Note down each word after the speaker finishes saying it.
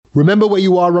Remember where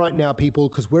you are right now, people,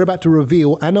 because we're about to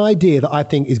reveal an idea that I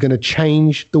think is going to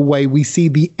change the way we see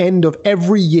the end of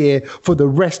every year for the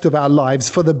rest of our lives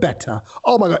for the better.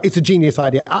 Oh my God, it's a genius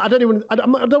idea. I don't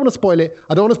want to spoil it.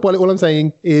 I don't want to spoil it. All I'm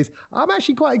saying is I'm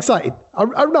actually quite excited. I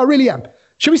really am.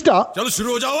 Should we start? 1,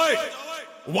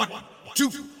 2,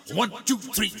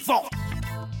 3, 4.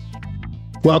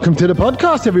 Welcome to the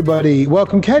podcast, everybody.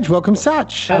 Welcome, Kedge. Welcome,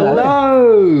 Satch.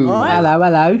 Hello. Right.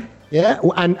 Hello. Yeah,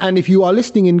 and if you are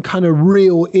listening in kind of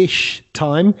real-ish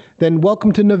time, then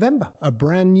welcome to November, a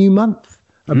brand new month.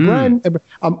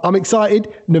 I'm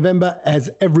excited. November, as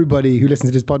everybody who listens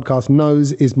to this podcast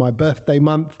knows, is my birthday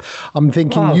month. I'm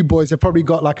thinking you boys have probably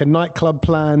got like a nightclub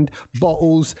planned,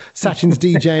 bottles, Sachin's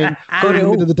DJing, got in the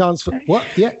middle of the dance floor. What?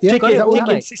 Yeah.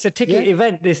 It's a ticket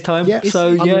event this time. Yeah.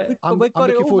 So we've got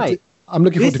it all, mate. I'm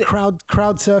looking forward to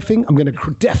crowd surfing. I'm going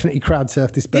to definitely crowd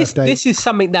surf this birthday. This is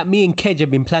something that me and Kedge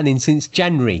have been planning since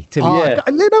January. You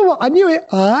know what? I knew it.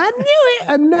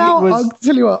 And now I'll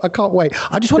tell you what, I can't wait.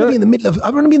 I just want to be in the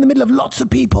middle of lots of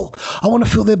people. I want to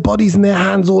feel their bodies and their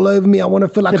hands all over me. I want to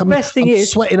feel like I'm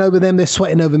sweating over them. They're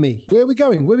sweating over me. Where are we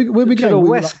going? Where are we going? To the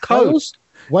West Coast.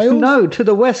 Wales? No, to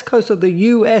the west coast of the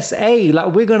USA.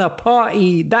 Like, we're gonna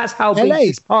party. That's how big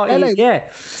this party is. Yeah,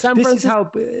 this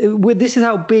is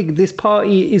how big this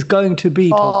party is going to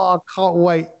be. Oh, can't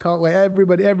wait!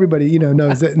 Everybody,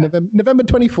 knows that November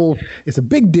 24th is a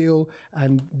big deal.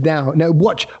 And now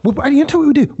watch. You know what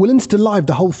we do? We'll Insta live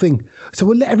the whole thing, so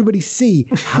we'll let everybody see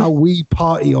how we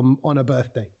party on a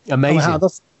birthday. Amazing.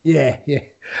 Yeah.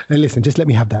 Now listen, just let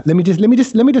me have that. Let me just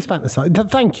fantasize.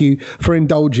 Thank you for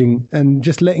indulging and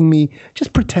just letting me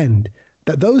just pretend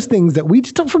that those things that we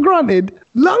just took for granted,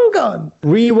 long gone.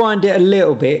 Rewind it a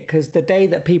little bit, because the day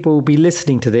that people will be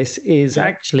listening to this is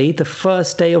actually the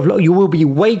first day of lockdown. You will be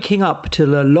waking up to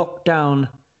the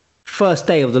first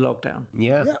day of the lockdown.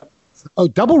 Yeah. Oh,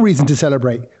 double reason to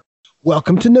celebrate.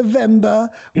 Welcome to November.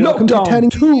 Welcome to turning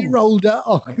 2 year older.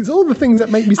 Oh, it's all the things that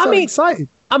make me so excited.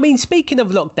 I mean, speaking of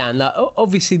lockdown, like,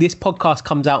 obviously this podcast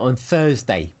comes out on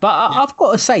Thursday, but I've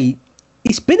got to say,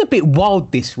 it's been a bit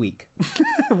wild this week.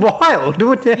 Wild?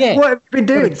 What have you been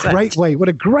doing, What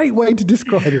a great way to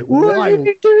describe it. What have you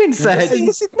been doing, Seth?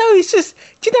 It's just,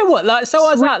 do you know what? Like, so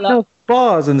I was like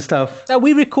bars and stuff. So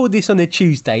we record this on a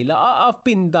Tuesday. Like, I've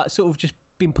been sort of just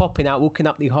been popping out, walking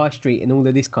up the high street and all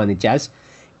of this kind of jazz.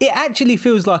 It actually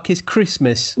feels like it's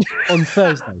Christmas on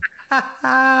Thursday.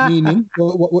 Meaning?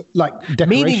 What, like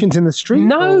decorations in the street?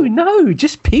 No,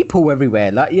 just people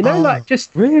everywhere. Like, like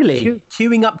just really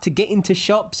queuing up to get into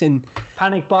shops, and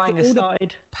panic buying has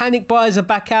started. Panic buyers are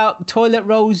back out. Toilet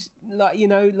rolls,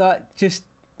 like just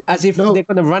as if they're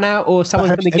going to run out, or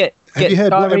someone's going to get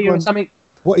diarrhea or something.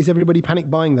 What is everybody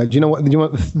panic buying though? Do you know what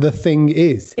the thing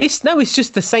is? It's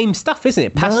just the same stuff, isn't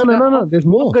it? No. There's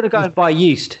more. I'm going to go and buy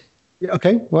yeast.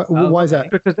 Okay, why is that?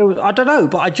 Because I don't know,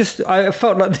 but I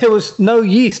felt like there was no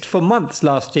yeast for months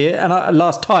last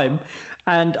time,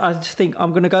 and I just think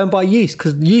I'm going to go and buy yeast,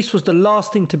 because yeast was the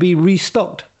last thing to be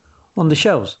restocked on the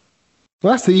shelves.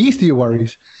 Well, that's the yeast of your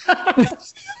worries.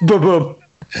 Boom.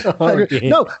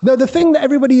 No, the thing that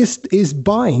everybody is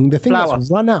buying, the thing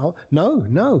that's run out.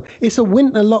 No, it's a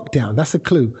winter lockdown. That's a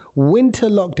clue. Winter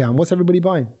lockdown. What's everybody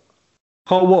buying?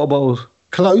 Hot water bottles.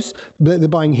 Close. They're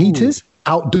buying heaters.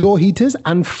 Outdoor heaters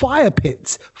and fire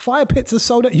pits. Fire pits are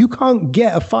sold out. You can't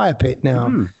get a fire pit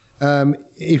now.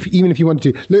 Even if you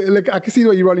wanted to. Look, I can see the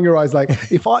way you're rolling your eyes. Like,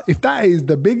 if that is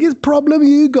the biggest problem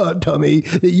you got, Tommy,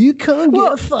 that you can't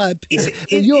get a fire pit,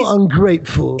 you're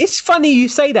ungrateful. It's funny you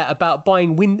say that about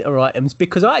buying winter items,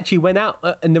 because I actually went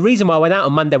out, and the reason why I went out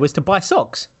on Monday was to buy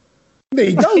socks. There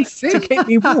you go. To keep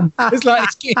me warm. It's like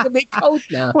it's getting a bit cold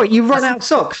now. What, you run out of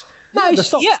socks? No, I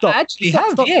actually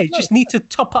have. Just need to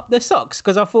top up the socks,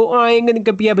 because I thought I ain't going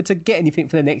to be able to get anything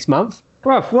for the next month.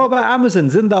 Bruv, what about Amazon?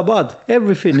 Zindabad.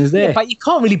 Everything is there. Yeah, but you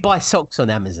can't really buy socks on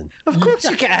Amazon. Of course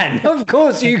you can. Of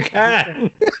course you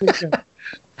can.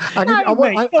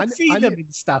 I see them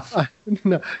in stuff.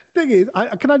 No, thing is,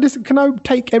 can I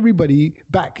take everybody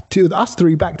back to us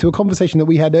three back to a conversation that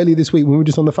we had earlier this week when we were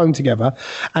just on the phone together,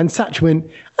 and Satch went,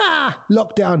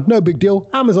 lockdown, no big deal.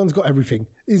 Amazon's got everything.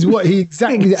 Is what he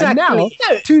exactly. And now,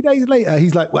 2 days later,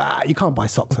 he's like, you can't buy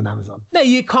socks on Amazon. No,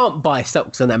 you can't buy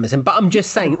socks on Amazon. But I'm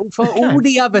just saying, for all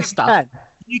the other stuff,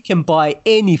 you can buy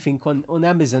anything on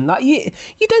Amazon. Like, you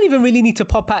don't even really need to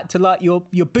pop out to like your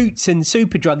Boots and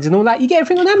Superdrugs and all that. You get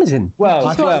everything on Amazon.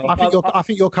 I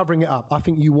think you're covering it up. I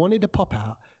think you wanted to pop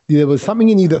out. There was something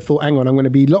in you that thought, hang on, I'm going to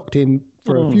be locked in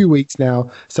for a few weeks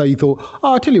now. So you thought,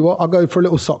 I'll tell you what, I'll go for a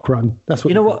little sock run. That's what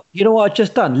you know what I've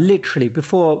just done? Literally,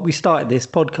 before we started this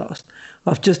podcast,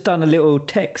 I've just done a little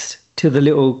text to the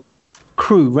little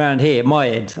crew round here, my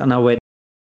end, and I went,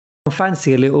 I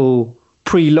fancy a little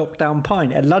pre-lockdown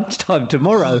pint at lunchtime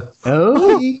tomorrow.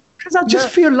 Oh. Because I just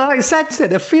feel like, Sad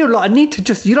said, I feel like I need to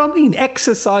just, you know what I mean,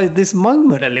 exercise this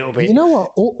moment a little bit. You know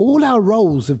what? All our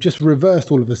roles have just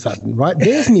reversed all of a sudden, right?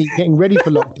 There's me getting ready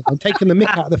for lockdown, taking the mick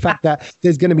out of the fact that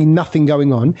there's going to be nothing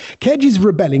going on. Kedge is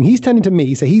rebelling. He's turning to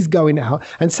me, so he's going out.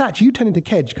 And Satch, you turning to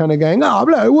Kedge, kind of going, oh,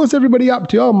 no, what's everybody up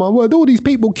to? Oh, my word, all these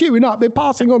people queuing up. They're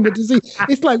passing on the disease.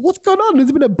 It's like, what's going on?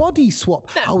 There's been a body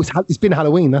swap. Oh, it's been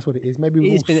Halloween. That's what it is. Maybe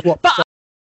we'll swap.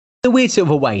 The weird sort of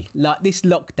a way, like this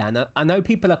lockdown, I know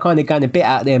people are kind of going a bit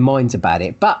out of their minds about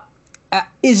it, but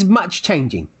is much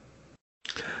changing?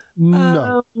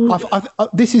 No.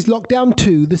 This is Lockdown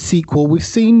 2, the sequel. We've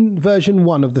seen version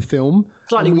 1 of the film.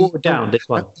 Slightly watered down, this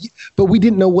one. But we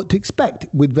didn't know what to expect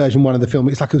with version 1 of the film.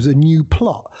 It's like it was a new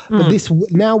plot. But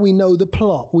now we know the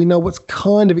plot. We know what's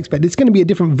kind of expected. It's going to be a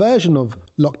different version of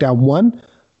Lockdown 1,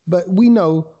 but we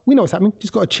know what's happening.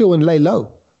 Just got to chill and lay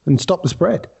low and stop the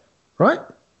spread, right?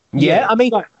 Yeah, I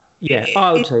mean,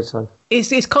 I would say so.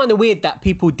 It's kind of weird that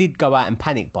people did go out and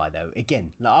panic buy, though.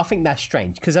 Again, like, I think that's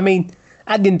strange because, I mean,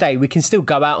 at the end of the day, we can still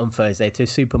go out on Thursday to a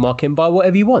supermarket and buy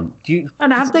whatever you want.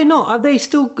 And have they not? Have they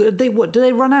still? Do they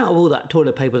run out of all that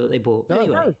toilet paper that they bought?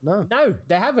 No,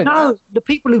 they haven't. No, the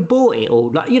people who bought it all,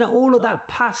 like, you know, all of that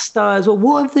pasta as well.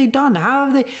 What have they done?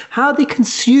 How have they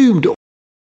consumed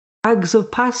bags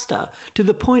of pasta to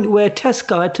the point where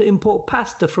Tesco had to import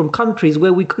pasta from countries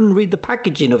where we couldn't read the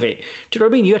packaging of it? Do you know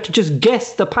what I mean? You had to just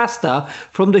guess the pasta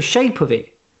from the shape of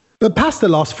it. But pasta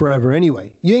lasts forever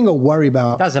anyway. You ain't got to worry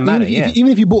about... Doesn't matter,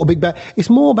 even if you bought a big bag, it's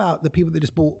more about the people that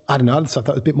just bought, I don't know, other stuff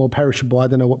that was a bit more perishable. I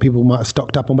don't know what people might have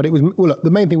stocked up on, but it was... Well, look,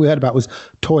 the main thing we heard about was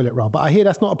toilet roll, but I hear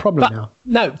that's not a problem now.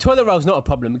 No, toilet roll's not a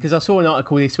problem because I saw an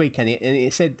article this week and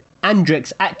it said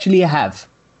Andrex actually have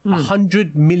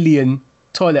 100 million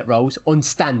toilet rolls on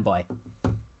standby.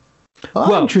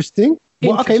 Oh, interesting.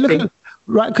 Well, okay, look,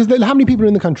 right, because how many people are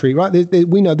in the country, right?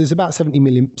 We know there's about 70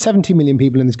 million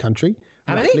people in this country.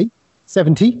 How roughly. many?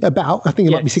 70, about. I think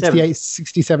it might be 68,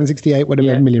 67, 68,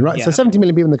 whatever million, right? Yeah. So 70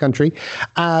 million people in the country.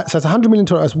 So it's 100 million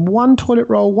toilet rolls. One toilet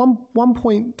roll,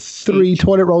 1.3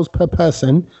 toilet rolls per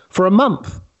person for a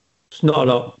month. It's not a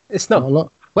lot. It's not a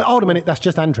lot. Well, hold a minute, that's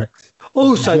just Andrex.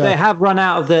 Also, they have run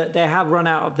out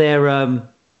of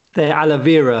their aloe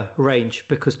vera range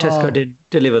because Tesco didn't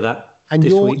deliver that. And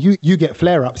you get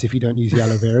flare-ups if you don't use the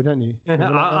aloe vera, don't you?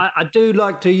 I do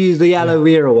like to use the aloe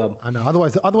vera one. I know.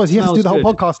 Otherwise, he has to do the whole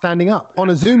podcast standing up. On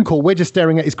a Zoom call, we're just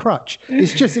staring at his crutch.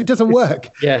 It's just, it doesn't work.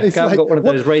 It's I've got one of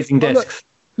those raising desks.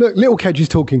 Look, little Kedge is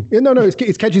talking. No,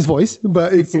 it's Kedge's voice,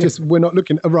 but it's just we're not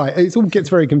looking right. It all gets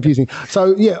very confusing.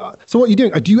 So so what are you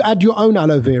doing? Do you add your own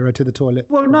aloe vera to the toilet?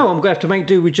 Well, no, I'm going to have to make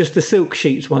do with just the silk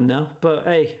sheets one now. But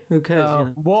hey, who cares? You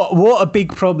know? What a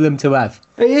big problem to have.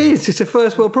 It is. It's a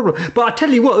first world problem. But I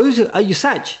tell you what, are you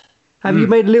Satch? Have you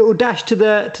made a little dash to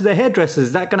the hairdressers?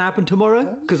 Is that going to happen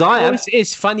tomorrow? Because I have.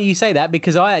 It's funny you say that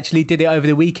because I actually did it over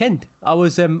the weekend. I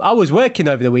was working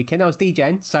over the weekend. I was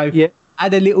DJing, so yeah.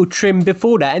 Had a little trim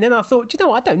before that, and then I thought,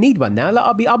 I don't need one now. Like,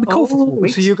 I'll be cool for 4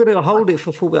 weeks. So you're going to hold it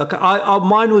for 4 weeks?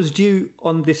 Mine was due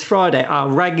on this Friday. I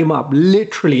rang him up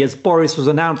literally as Boris was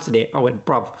announcing it. I went,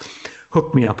 bruv,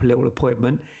 hook me up a little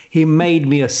appointment. He made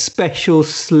me a special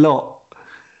slot.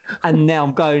 And now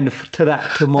I'm going to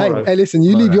that tomorrow. Hey, listen,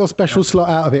 you leave your special slot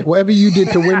out of it. Whatever you did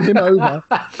to win him over,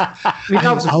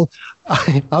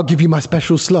 I'll give you my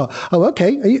special slot. Oh,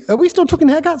 okay. Are we still talking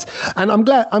haircuts? And I'm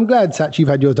glad, Satch, you've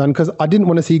had yours done because I didn't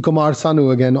want to see Kumar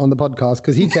Sanu again on the podcast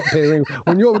because he kept hearing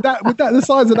when you're with that the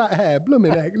size of that hair,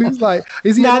 blooming heck. It was like,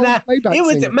 is he? It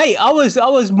was singer? Mate. I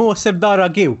was more Sardar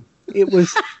Gil. It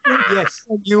was yes,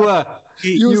 you were.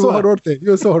 You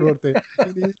were so horrible.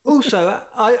 Also,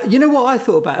 you know what I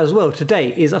thought about as well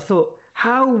today is I thought,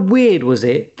 how weird was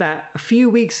it that a few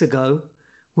weeks ago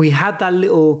we had that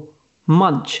little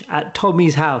munch at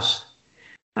Tommy's house,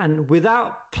 and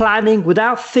without planning,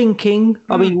 without thinking.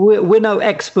 I mean, we're no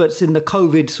experts in the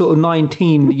COVID sort of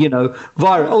 19,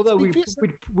 virus. Although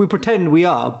we pretend we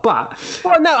are, but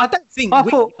no, I don't think. I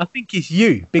think it's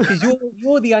you because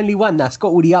you're the only one that's got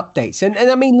all the updates. And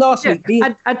I mean, last week,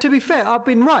 and to be fair, I've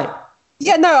been right.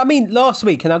 Yeah, no, I mean, last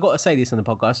week, and I got to say this on the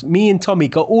podcast, me and Tommy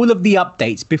got all of the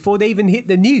updates before they even hit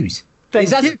the news.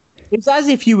 It's as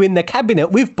if you were in the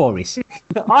cabinet with Boris.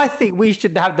 I think we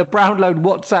should have the Brownload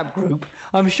WhatsApp group.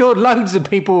 I'm sure loads of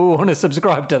people will want to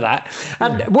subscribe to that.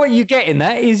 And what you get in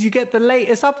that is you get the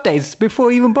latest updates before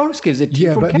even Boris gives it to you.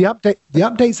 Yeah, but the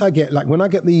updates I get, like when I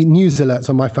get the news alerts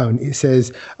on my phone, it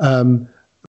says Prime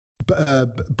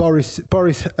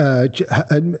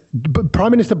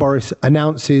Minister Boris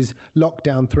announces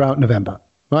lockdown throughout November,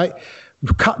 right?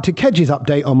 cut to Kedge's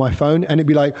update on my phone, and it'd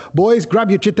be like, boys,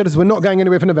 grab your chitters, we're not going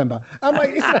anywhere for November. I'm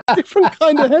like, it's a different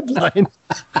kind of headline.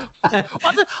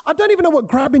 I don't even know what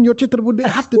grabbing your chitter would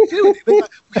have to do with it.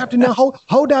 Like, we have to now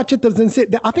hold our chitters and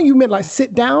sit down. I think you meant like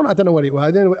sit down. I don't know what it was.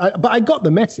 I don't know, but I got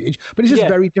the message. But it's just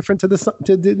very different to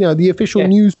the official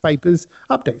newspapers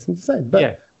updates. I'm just saying.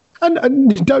 But,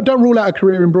 and don't rule out a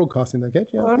career in broadcasting, though, Kedge.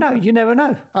 Yeah. Oh, no, you never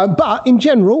know. But in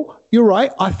general, you're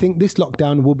right. I think this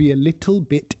lockdown will be a little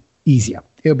bit easier.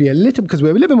 It'll be a little, because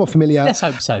we're a little bit more familiar. Let's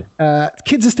hope so.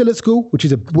 Kids are still at school, which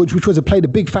played a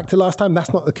big factor last time.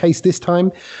 That's not the case this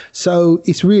time. So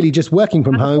it's really just working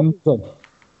from home.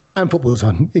 And football's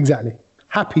on. Exactly.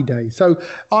 Happy day. So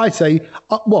I say,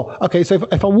 so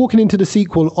if I'm walking into the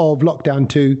sequel of Lockdown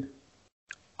 2,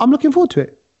 I'm looking forward to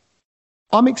it.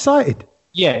 I'm excited.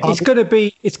 Yeah, it's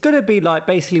gonna be like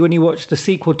basically when you watch the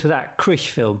sequel to that Krish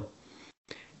film.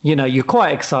 You know, you're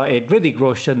quite excited. Hrithik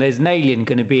Roshan, there's an alien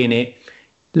going to be in it.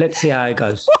 Let's see how it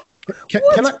goes.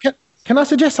 Can I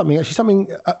suggest something?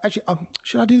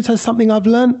 Should I do something I've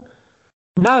learned?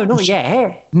 No, not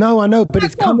yet. No, I know, but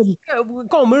it's coming. Go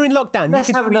on, we're in lockdown. Let's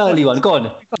have an early one. Go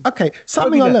on. Okay,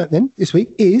 something I learned then this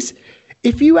week is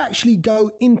if you actually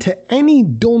go into any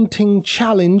daunting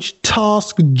challenge,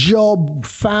 task, job,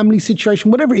 family situation,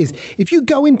 whatever it is, if you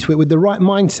go into it with the right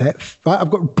mindset, right,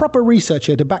 I've got proper research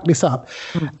here to back this up,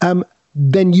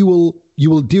 then you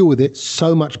will deal with it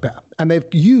so much better. And they've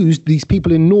used these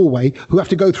people in Norway who have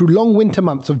to go through long winter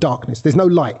months of darkness. There's no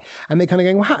light. And they're kind of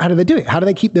going, well, how do they do it? How do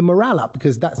they keep their morale up?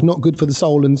 Because that's not good for the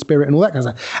soul and spirit and all that kind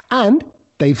of stuff. And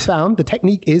they've found the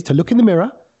technique is to look in the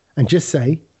mirror and just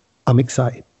say, I'm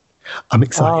excited. I'm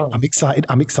excited. I'm excited.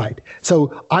 I'm excited.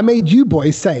 So I made you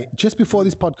boys say it just before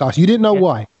this podcast. You didn't know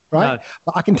why, right? No.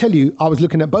 But I can tell you, I was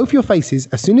looking at both your faces.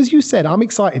 As soon as you said, I'm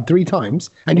excited 3 times,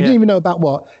 and you didn't even know about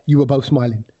what, you were both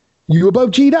smiling. You were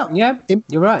both G'd up. Yeah,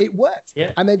 you're right. It worked.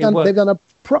 Yeah, and they've done a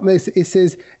proper, it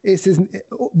says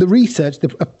the research,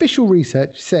 the official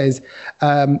research says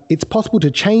it's possible to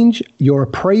change your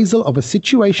appraisal of a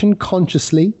situation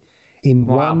consciously in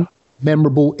one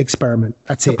memorable experiment.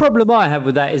 That's it. The problem I have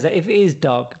with that is that if it is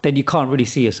dark, then you can't really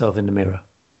see yourself in the mirror.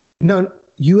 No,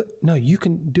 you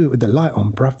can do it with the light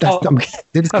on, bruv.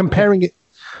 They're just comparing it.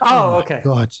 Oh, okay.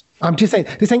 God, I'm just saying.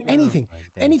 They're saying anything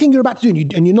you're about to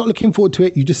do, and you're not looking forward to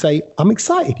it. You just say, "I'm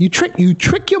excited." You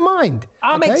trick your mind.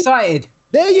 I'm excited.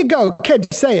 There you go,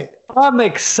 Kedge. Say it. I'm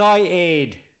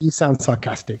excited. You sound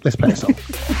sarcastic. Let's play a song.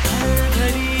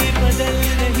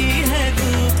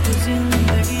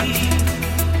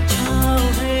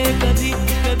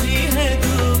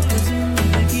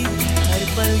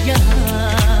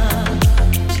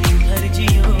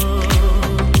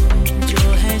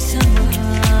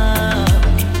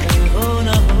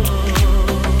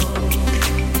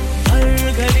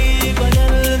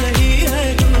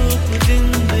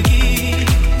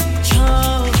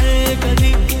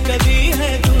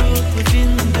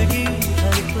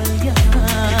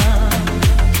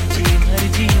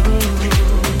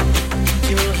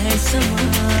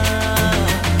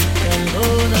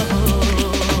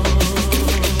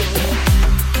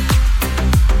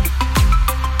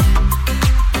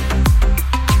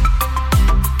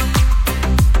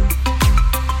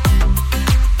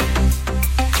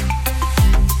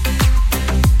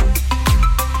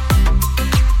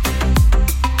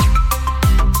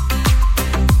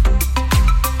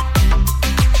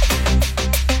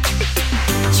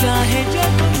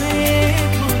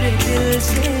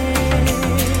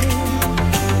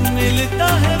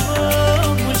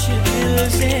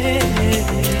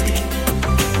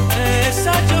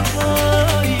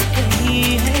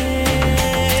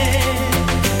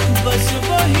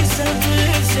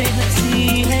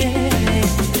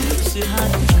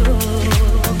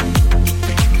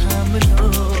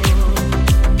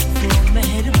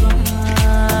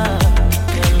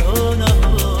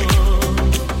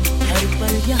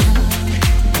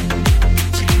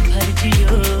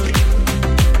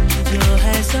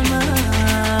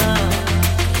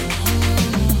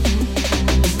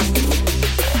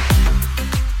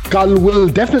 Kal will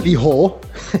definitely whore,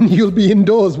 and you'll be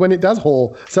indoors when it does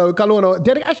whore. So Kal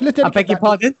actually, I beg your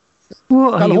pardon?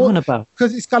 What are you on about?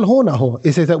 Because it's Kal whore.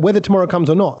 It says that whether tomorrow comes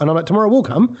or not, and I'm like, tomorrow will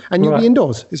come, and you'll be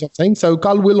indoors. Is what I'm saying. So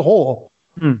Kal will whore.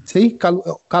 See, Kal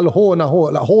whore na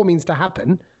whore. Like whore means to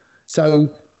happen.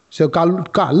 So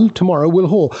Kal tomorrow will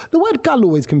whore. The word Kal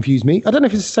always confused me. I don't know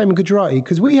if it's the same in Gujarati,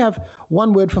 because we have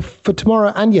one word for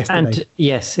tomorrow and yesterday. And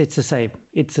yes, it's the same.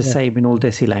 It's the same in all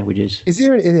Desi languages. Is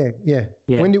there? Yeah.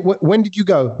 When did you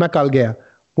go? Makal gaya.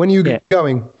 When are you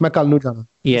going? Makal nu jana.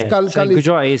 Yeah. So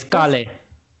Gujarati is Kale.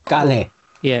 Kale.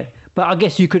 Yeah. But I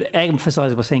guess you could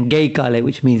emphasize by saying gay Kale,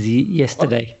 which means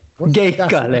yesterday. Gay That's-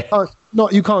 Gale.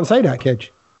 you can't say that,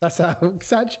 Kedge. That's how,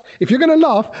 Sach, if you're going to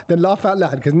laugh, then laugh out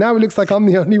loud, because now it looks like I'm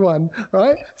the only one,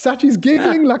 right? Sach is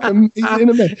giggling like he's in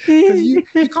a mess. Because you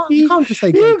can't just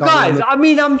say gay You Gale. guys, I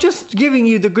mean, I'm just giving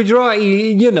you the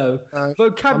Gujarati,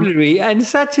 vocabulary, and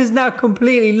Sach has now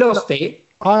completely lost it.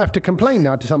 I have to complain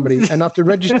now to somebody, and I have to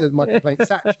register my complaint.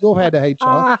 Sach, you're head of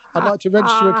HR. I'd like to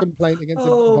register a complaint against the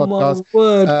podcast. My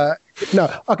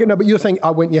word. But you're saying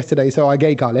I went yesterday, so I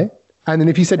gay Gale. And then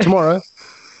if you said tomorrow,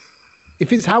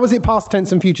 how is it past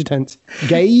tense and future tense?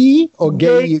 Gay or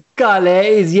gay? Gale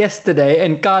is yesterday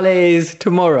and Gale is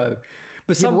tomorrow.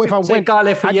 But some people say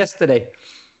Gale for yesterday.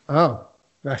 Oh,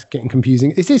 that's getting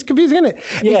confusing. It's confusing, isn't it?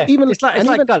 Yeah, it's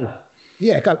like Gale.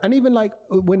 Yeah, Gale. And even like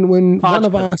when one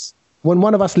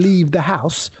of us leave the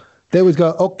house, they always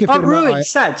go, I'm ruined,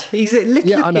 Saj. He's literally.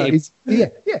 Yeah, I know. Yeah.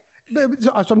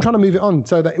 So I'm trying to move it on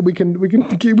so that we can get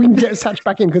Satch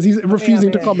back in, because he's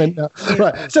refusing to comment now.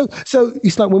 Right. So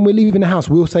it's like when we're leaving the house,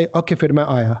 we'll say okay for the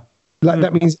aya. Like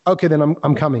that means okay, then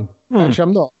I'm coming. Actually,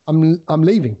 I'm not. I'm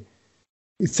leaving.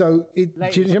 So do you know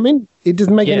what I mean? It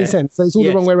doesn't make any sense. So it's all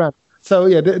the wrong way around. So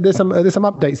yeah, there's some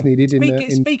updates needed.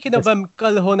 Speaking of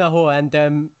Kalhonaho and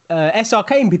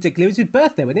SRK in particular, it was his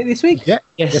birthday, wasn't it, this week? Yeah.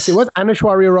 Yes, it was.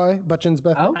 Aishwarya Rai Bachchan's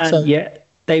birthday.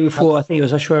 Day before I think it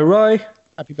was Aishwarya Rai.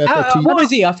 Happy birthday to you. What is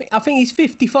he? I think he's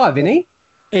 55, isn't he?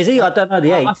 Is he? I don't know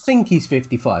the age. I think he's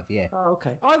 55. Yeah. Oh,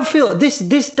 okay. I feel this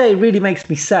day really makes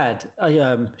me sad.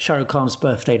 Shah Rukh Khan's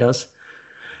birthday does,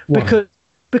 because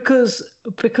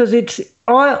it's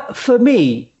for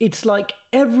me it's like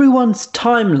everyone's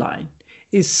timeline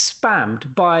is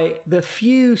spammed by the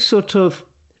few sort of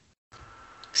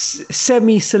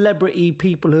semi-celebrity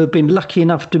people who have been lucky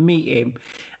enough to meet him,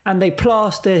 and they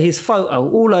plaster his photo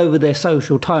all over their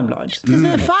social timelines. Because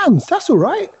they're fans, that's all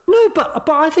right. No, but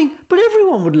I think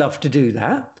everyone would love to do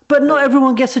that, but not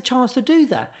everyone gets a chance to do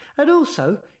that. And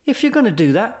also, if you're going to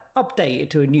do that, update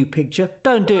it to a new picture.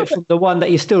 Don't do it from the one that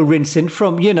you're still rinsing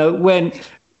from, when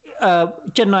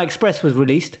Chennai Express was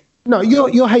released. No,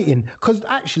 you're hating, because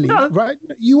actually, right?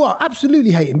 You are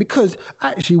absolutely hating, because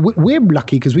actually we're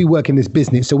lucky because we work in this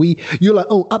business. So you're like,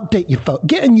 update your photo,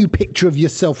 get a new picture of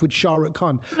yourself with Shah Rukh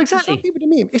Khan. Exactly. Some people to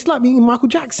meet him, it's like meeting Michael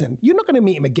Jackson. You're not going to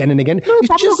meet him again and again. No,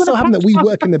 it's just so happened that we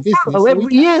work in the business.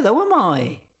 Every year, though, am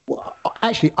I? Well,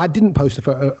 actually, I didn't post a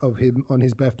photo of him on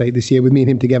his birthday this year with me and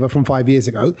him together from 5 years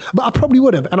ago, but I probably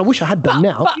would have, and I wish I had done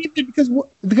now, because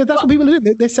that's what people are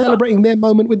doing. They're celebrating their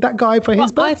moment with that guy for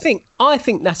his birthday. I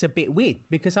think that's a bit weird,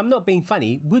 because I'm not being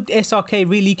funny. Would SRK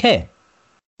really care?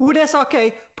 Would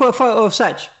SRK put a photo of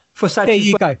Sach for Sach? There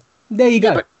you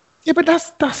go. But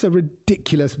that's a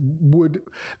ridiculous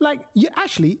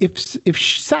actually, if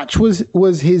Sach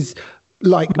was his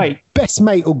best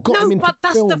mate or got him into but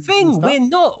that's the thing.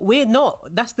 We're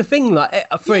not. That's the thing.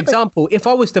 For example, if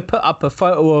I was to put up a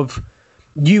photo of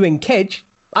you and Kedge,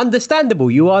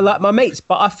 understandable, you are like my mates,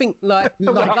 but I think I'd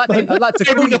like to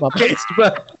call you my mates,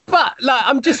 but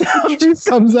I'm just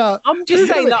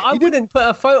saying I wouldn't put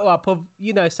a photo up of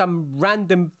some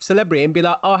random celebrity and be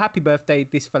like, oh, happy birthday,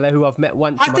 this fella who I've met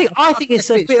once. I think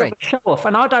it's a bit of a show off,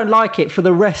 and I don't like it for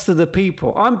the rest of the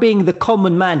people. I'm being the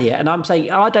common man here, and I'm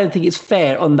saying I don't think it's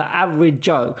fair on the average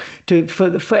Joe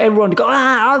for everyone to go,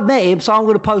 I've met him, so I'm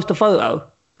going to post a photo.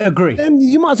 Agree. And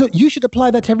you should apply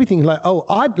that to everything.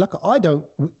 I don't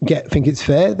think it's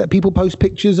fair that people post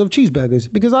pictures of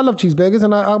cheeseburgers, because I love cheeseburgers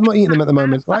and I'm not eating them at the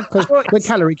moment, right? Because we're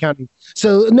calorie counting.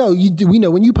 So no, we know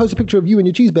when you post a picture of you and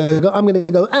your cheeseburger, I'm going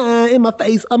to go in my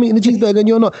face. I'm eating the cheeseburger and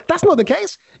you're not. That's not the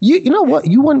case. You know what?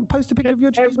 You want to post a picture of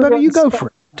your cheeseburger? You go for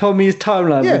it. Tommy's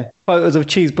timeline with photos of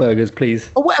cheeseburgers,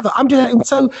 please. Or whatever. I'm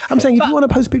saying if you want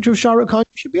to post a picture of Shah Rukh Khan,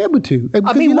 you should be able to.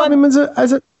 Because you love him as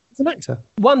an actor.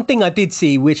 One thing I did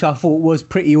see, which I thought was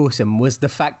pretty awesome, was the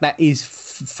fact that his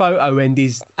photo and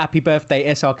his happy birthday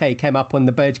SRK came up on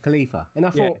the Burj Khalifa, and I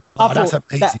thought, that's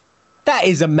amazing. That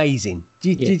is amazing.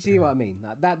 Do you see what I mean?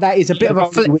 That is a bit of a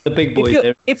flex. With the big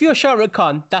boys if you're Shah Rukh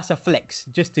Khan, that's a flex,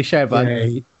 just to show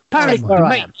everyone.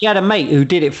 Apparently, he had a mate who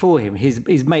did it for him.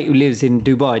 His mate who lives in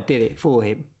Dubai did it for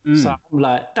him. So I'm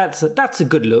like, that's a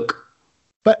good look.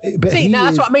 But see, now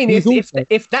that's what I mean.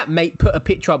 If that mate put a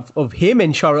picture of him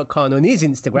and Shah Rukh Khan on his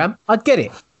Instagram, I'd get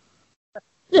it.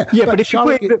 Yeah, but if you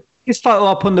put his photo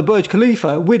up on the Burj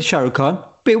Khalifa with Shah Rukh Khan,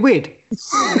 bit weird.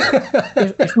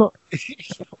 It's not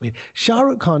weird. Shah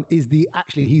Rukh Khan is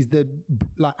he's the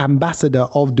ambassador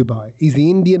of Dubai. He's the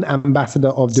Indian ambassador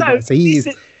of Dubai. So he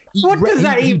is. What does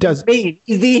that even mean?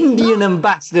 He's the Indian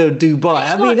ambassador of Dubai.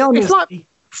 I mean, honestly,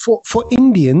 it's like for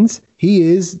Indians, he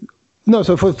is No,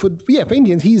 so for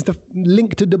Indians, he's the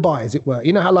link to Dubai, as it were.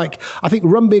 You know how, like, I think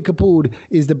Ranbir Kapoor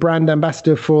is the brand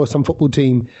ambassador for some football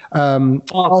team.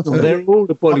 Arsenal, they're all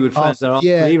the Bollywood fans.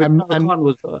 Yeah, even Shah Rukh Khan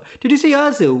was. Did you see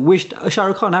Ozil wished Shah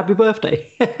Rukh Khan happy birthday?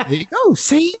 There you go.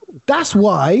 See, that's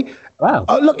why. Wow.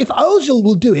 Look, if Ozil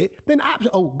will do it, then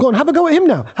go on, have a go at him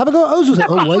now. Have a go at Ozil.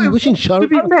 Why are you wishing Shah Rukh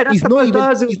Khan? That's the first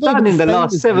Ozil's done in the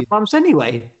last 7 months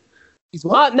anyway.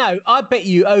 No, I bet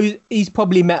you he's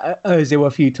probably met Ozil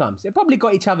a few times. They probably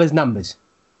got each other's numbers.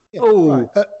 Yeah, all right.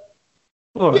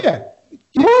 Yeah.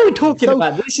 What are we talking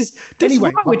about? This is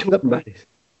why we're talking about this.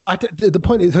 The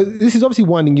point is, this is obviously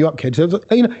winding you up, kid. So,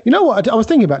 you know what? I was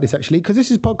thinking about this actually, because this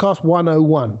is podcast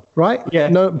 101, right? Yeah.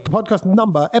 No, podcast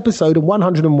number, episode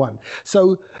 101.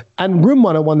 So, and Room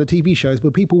 101, the TV shows,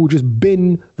 where people will just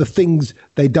bin the things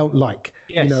they don't like.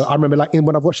 Yes. You know, I remember like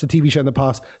when I've watched the TV show in the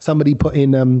past, somebody put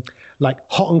in like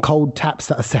hot and cold taps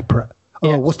that are separate.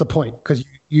 Oh, what's the point? Because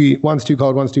you one's too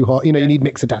cold, one's too hot. You know, you need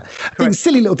mixer tap. Things,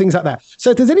 silly little things like that. So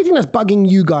if there's anything that's bugging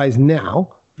you guys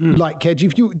now, like Kedge,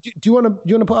 if do you want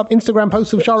to put up Instagram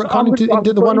posts of Shah Rukh Khan into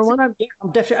the 101? Yeah,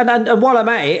 I'm definitely. And while I'm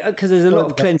at it, because there's a lot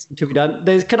of cleansing to be done.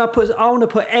 I want to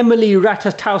put Emily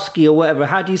Ratajkowski or whatever.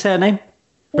 How do you say her name?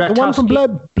 The one from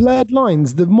Blurred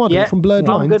Lines, the model from Blurred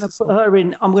Lines.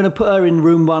 I'm going to put her in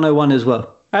Room 101 as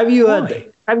well. Have you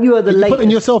heard? Have you heard the latest? Putting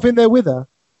yourself in there with her?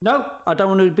 No, I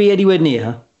don't want to be anywhere near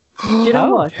her. Do you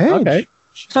know what? Okay.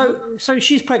 So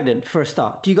she's pregnant for a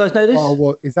start. Do you guys know this? Oh,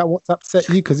 well, is that what's upset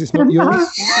you? Because it's not yours?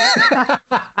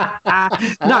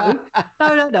 No.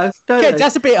 Yeah,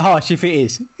 that's a bit harsh if it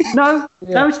is. No,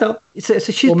 it's not. So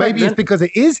she's or maybe pregnant. it's because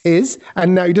it is his,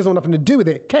 and now he doesn't want nothing to do with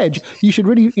it. Kedge, you should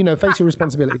really, face your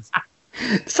responsibilities.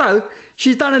 So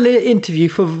she's done a little interview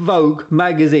for Vogue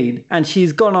magazine, and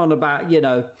she's gone on about,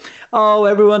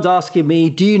 everyone's asking me,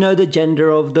 do you know the gender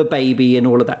of the baby and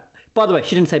all of that. By the way,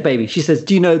 she didn't say baby. She says,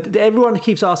 do you know, everyone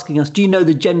keeps asking us, do you know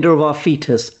the gender of our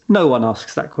fetus? No one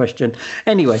asks that question.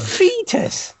 Anyway.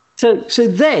 Fetus? So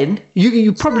then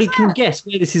you probably can guess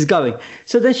where this is going.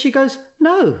 So then she goes,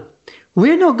 no,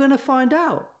 we're not going to find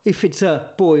out if it's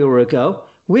a boy or a girl.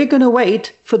 We're going to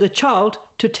wait for the child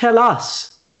to tell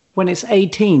us when it's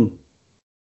 18.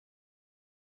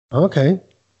 Okay.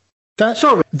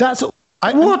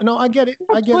 What? No, I get it.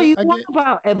 What are you on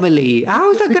about, Emily?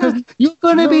 How is that going to... You're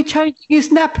going to be changing his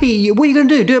nappy. What are you going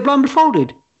to do? Do it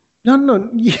blindfolded?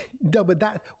 No,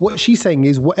 but what she's saying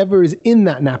is whatever is in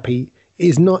that nappy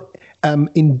is not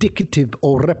indicative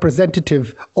or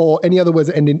representative or any other words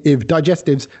that end in "iv"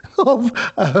 digestives of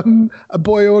a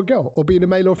boy or a girl or being a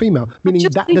male or female. Meaning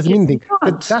that doesn't mean anything.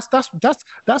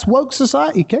 That's woke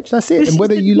society, Ketch. That's it. This and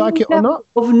whether you like it or not.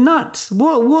 Of nuts.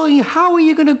 How are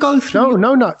you going to go through?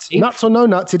 No nuts. Nuts or no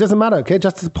nuts. It doesn't matter. Okay,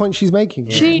 just the point she's making.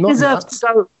 She deserves to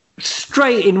go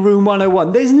straight in Room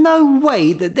 101. There's no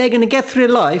way that they're going to get through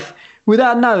life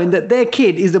without knowing that their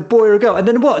kid is a boy or a girl. And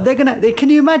then what? Can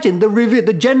you imagine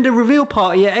the gender reveal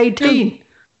party at 18?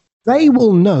 They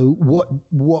will know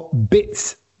what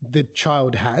bits the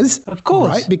child has. Of course.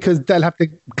 Right? Because they'll have to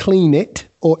clean it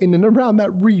or in and around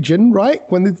that region, right?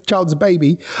 When the child's a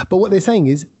baby. But what they're saying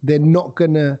is they're not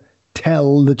going to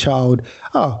tell the child,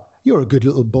 oh, you're a good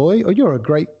little boy or you're a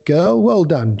great girl. Well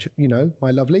done,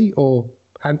 my lovely, or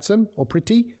handsome or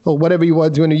pretty or whatever you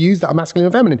words you want to use that are masculine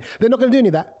or feminine. They're not going to do any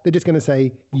of that. They're just going to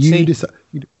say, you decide.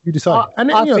 And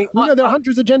then, there are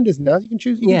hundreds of genders now. You can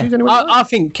choose. You can choose anyone. I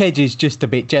think Kedge is just a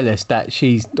bit jealous that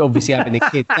she's obviously having a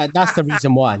kid. That's the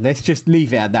reason why. Let's just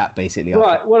leave it at that, basically.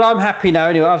 Right. Well, I'm happy now.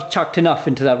 Anyway, I've chucked enough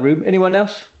into that room. Anyone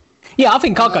else? Yeah, I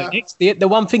think I'll go next. The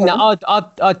one thing that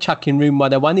I'd chuck in Room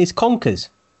 101 is conkers.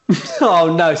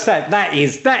 Oh no, Sam, that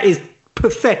is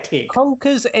pathetic.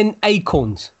 Conkers and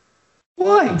acorns.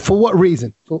 Why? For what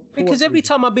reason? Because every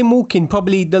time I've been walking,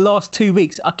 probably the last 2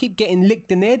 weeks, I keep getting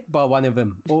licked in the head by one of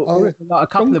them, or like a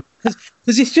couple of.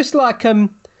 Because it's just like at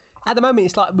the moment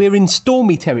it's like we're in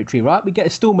stormy territory, right? We get a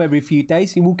storm every few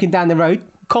days. You're walking down the road,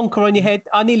 conker on your head.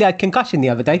 I nearly had concussion the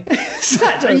other day.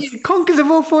 Conkers have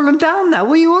all fallen down now.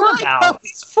 What are you on about?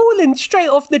 It's fallen straight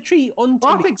off the tree onto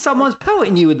me. I think someone's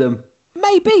pelting you with them.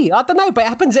 Maybe, I don't know, but it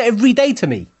happens every day to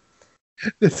me.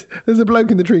 There's a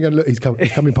bloke in the tree going, look, he's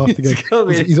coming past again.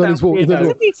 He's on his walk.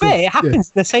 To be fair, it happens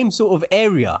in the same sort of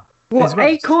area. What,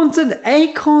 acorns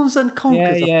and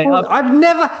conkers? Yeah. I've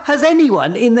never, has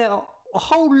anyone in their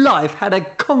whole life had a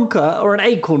conker or an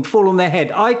acorn fall on their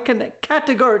head? I can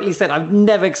categorically say I've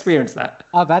never experienced that.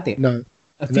 I've had it. No.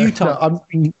 A few times.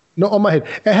 Not on my head.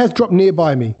 It has dropped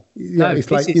nearby me.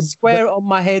 It's like square on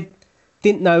my head.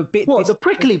 Didn't know. What, the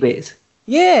prickly bit?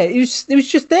 Yeah, it was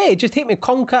just there. It just hit me,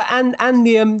 conker and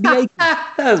the acorn.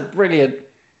 That was brilliant.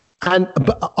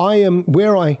 But I am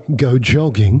where I go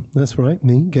jogging. That's right,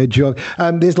 me go jog.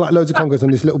 There's like loads of congas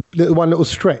on this little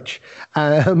stretch,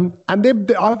 and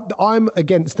I'm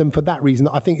against them for that reason.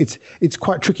 I think it's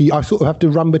quite tricky. I sort of have to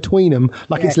run between them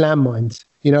like it's landmines.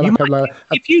 You know,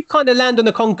 if you kind of land on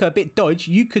a conker a bit dodge,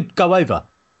 you could go over.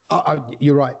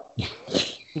 You're right.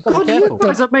 God, you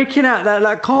guys are making out that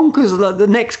like conkers like the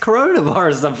next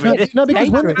coronavirus or something. No, because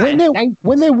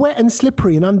when they're wet and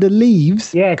slippery and under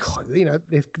leaves, God, you know,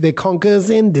 they're conkers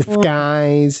in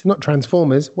disguise, not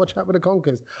Transformers. Watch out for the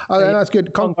conkers. Oh, that's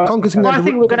good. Conkers. I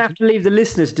think we're going to have to leave the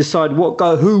listeners decide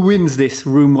who wins this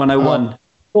Room 101.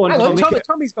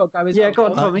 Tommy's got to go as well. Yeah, go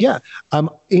on, Tommy.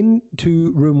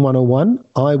 Into Room 101,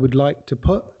 I would like to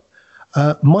put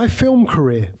my film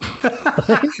career.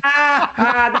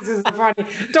 This is funny.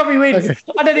 Tommy wins. Okay.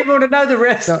 I don't even want to know the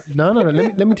rest. No.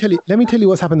 Let me tell you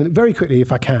what's happened very quickly,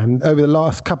 if I can, over the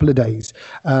last couple of days.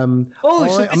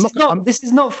 This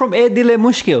is not from Air Dile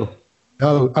Mushkil.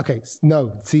 Oh, okay.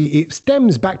 No, see, it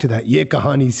stems back to that. Yeah,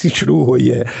 Kahani Sichru,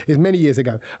 yeah. It's many years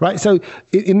ago, right? So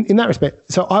in that respect,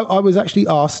 so I was actually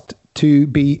asked to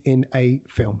be in a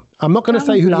film. I'm not going to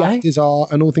say who the actors are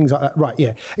and all things like that. Right,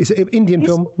 yeah. It's an Indian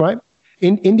film, right?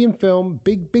 Indian film,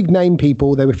 big name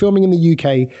people. They were filming in the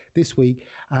UK this week,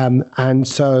 and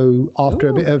so after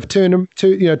a bit of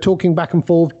talking back and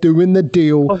forth, doing the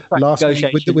deal last week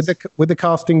with the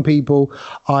casting people,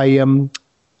 I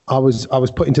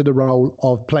was put into the role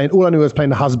of playing. All I knew was playing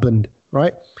the husband,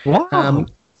 right? Wow.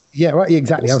 Yeah, right.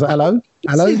 Exactly. I was like, hello,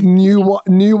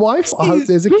 new wife. I hope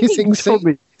there's a kissing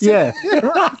scene. Yeah.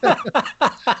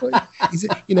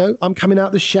 I'm coming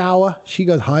out the shower. She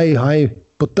goes, hi.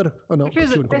 Butter. Oh, no, if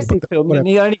it's a Desi film, then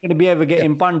you're only going to be able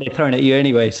getting bande thrown at you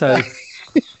anyway. So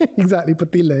exactly,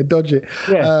 patilla, dodge it.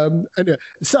 Yeah. Anyway,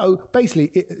 so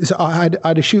basically, I had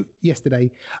a shoot yesterday,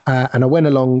 and I went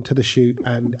along to the shoot,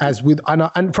 and I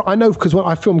know because when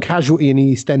I filmed Casualty in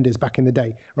the EastEnders back in the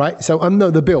day, right? So I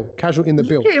know the bill, Casualty in the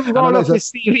bill. You're rolling off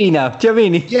his CV now. Do you know what I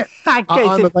mean? Yeah,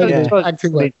 I'm available.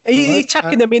 Acting well. He's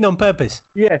chucking them in on purpose.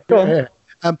 Yeah, go on. Yeah.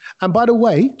 And by the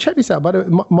way, check this out. By the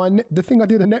way, the thing I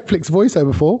did a Netflix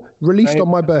voiceover for released on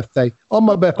my birthday. On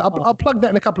my birthday, I'll plug that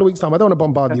in a couple of weeks' time. I don't want to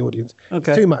bombard the audience.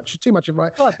 Okay. Too much of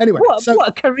right. God, anyway, what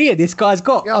a career this guy's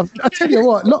got. Yeah, I tell you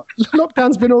what,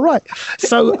 lockdown's been all right.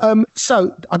 So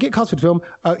I get cast for the film.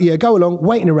 Go along,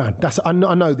 waiting around. I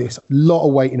know this. A lot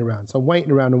of waiting around. So I'm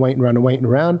waiting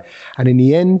around, and in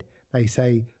the end, they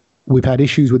say we've had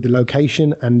issues with the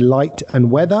location and light and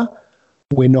weather.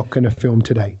 We're not going to film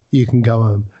today. You can go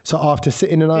home. So after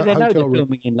sitting in a hotel room,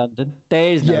 filming in London,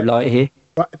 there is no light here.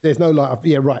 Right, there's no light.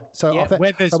 Yeah, right. So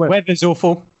weather's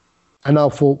awful. And I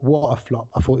thought, what a flop.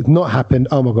 I thought it's not happened.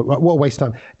 Oh my God, right, what a waste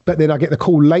of time. But then I get the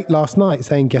call late last night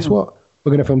saying, guess what? We're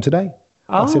going to film today.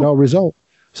 I said, result.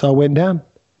 So I went down,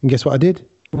 and guess what I did?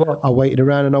 What? I waited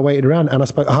around, and I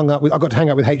got to hang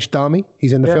out with H. Dami.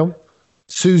 He's in the film.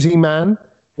 Susie Mann.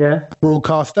 Yeah,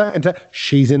 broadcaster, and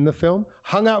she's in the film.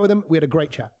 Hung out with him. We had a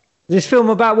great chat. Is this film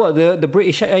about what, the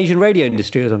British Asian radio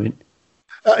industry or something?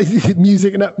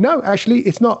 Music? No, actually,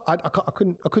 it's not. I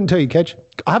couldn't tell you, Kedge.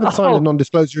 I haven't signed a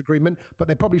non-disclosure agreement, but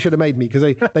they probably should have made me because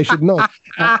they should know.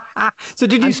 So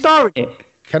did you star in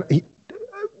it?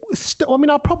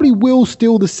 I probably will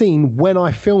steal the scene when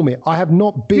I film it. I have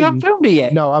not been. You haven't filmed it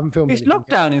yet? No, I haven't filmed it. It's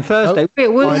lockdown in Thursday.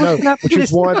 No, I know, which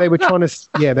is why they were trying to.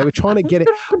 Yeah, they were trying to get it.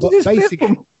 But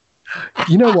basically,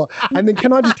 you know what? And then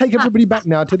can I just take everybody back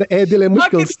now to the Air Dile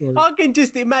Mushkil story? I can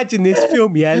just imagine this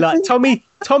film. Yeah, like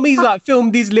Tommy's like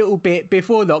filmed his little bit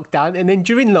before lockdown, and then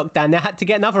during lockdown they had to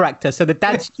get another actor. So the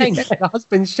dad's changed, the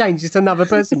husband's changed. It's another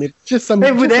person with just some.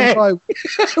 Over there.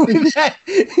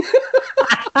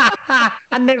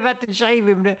 And they've had to shave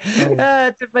him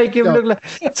to make him look like.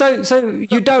 So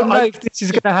you don't know if this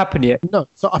is going to happen yet. No.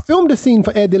 So I filmed a scene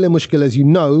for Air Dile Mushkil, as you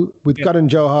know, with Karan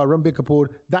Johar, Ranbir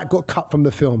Kapoor. That got cut from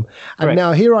the film, and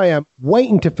now here I am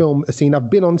waiting to film a scene. I've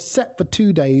been on set for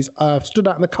 2 days. I've stood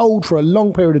out in the cold for a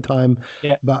long period of time.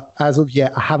 Yeah. But as of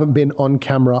yet, I haven't been on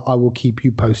camera. I will keep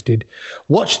you posted.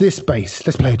 Watch this space.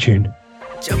 Let's play a tune.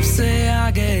 जब से आ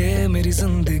गए मेरी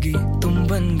जिंदगी तुम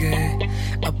बन गए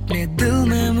अपने दिल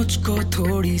में मुझको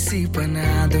थोड़ी सी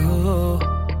बना दो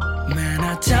मैं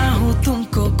ना चाहूं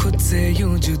तुमको खुद से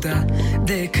यूं जुदा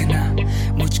देखना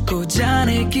मुझको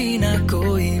जाने की ना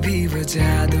कोई भी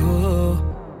वजह दो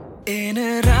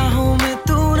इन राहों में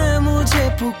तूने मुझे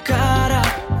पुकारा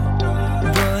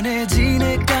बने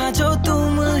जीने का जो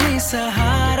तुम ही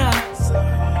सहारा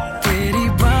तेरी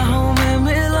बाहों में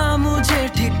मिला मुझे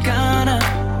ठिकाना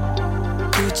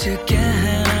कुछ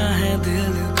कहना है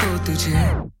दिल को तुझे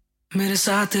मेरे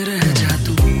साथ रह जा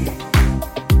तू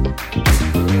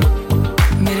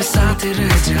मेरे साथ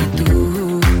रह जा तू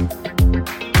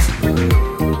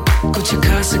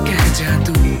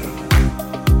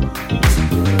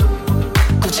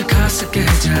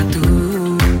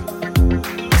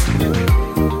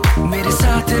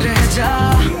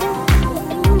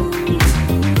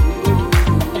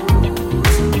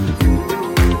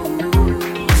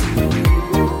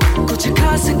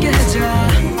बस कह जा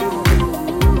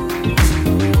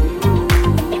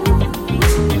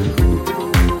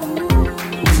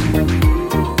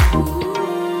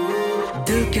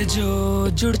दिल के जो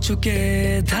जुड़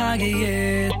चुके धागे ये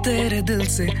तेरे दिल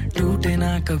से टूटे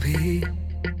ना कभी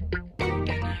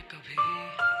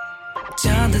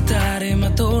चांद तारे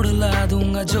मैं तोड़ ला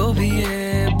दूंगा जो भी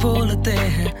ये बोलते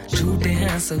हैं झूठे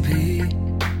हैं सभी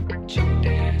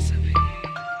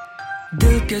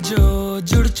दिल के जो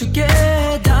जुड़ चुके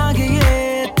धागे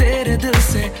ये तेरे दिल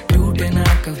से टूटे ना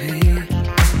कभी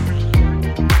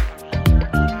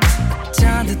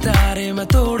चांद तारे मैं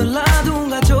तोड़ ला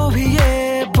दूंगा जो भी ये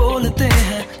बोलते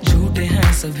हैं झूठे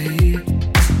हैं सभी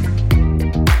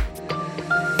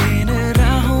इन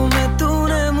राहों में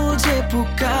तूने मुझे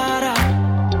पुकारा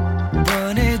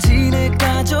बने जीने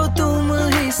का जो तुम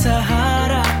ही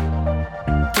सहारा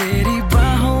तेरी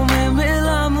बाहों में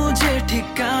मिला मुझे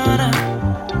ठिकाना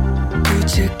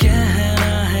कुछ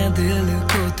कहना है दिल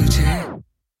को तुझे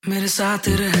मेरे साथ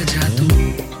रह जा तू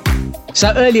So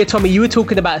earlier, Tommy, you were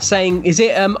talking about saying, is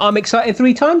it I'm excited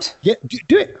 3 times? Yeah,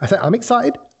 do it. I said, I'm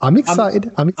excited. I'm excited.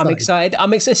 I'm excited.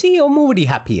 I'm excited. See, I'm already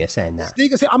happier saying that. You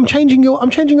can say, I'm changing your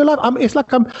life. It's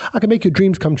like I can make your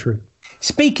dreams come true.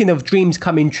 Speaking of dreams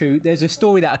coming true, there's a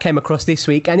story that I came across this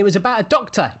week, and it was about a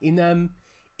doctor in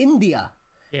India,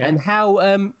 and how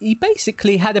he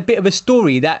basically had a bit of a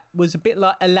story that was a bit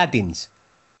like Aladdin's.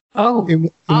 Oh, in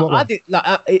what way?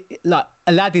 Like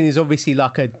Aladdin is obviously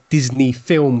like a Disney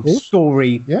film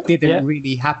story. Didn't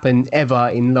really happen ever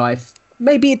in life.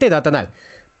 Maybe it did, I don't know.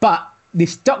 But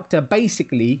this doctor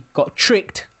basically got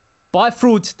tricked by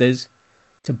fraudsters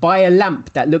to buy a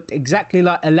lamp that looked exactly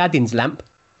like Aladdin's lamp.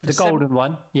 The golden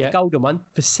one. Yeah. The golden one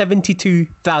for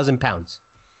 £72,000.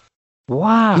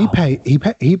 Wow.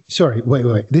 Sorry,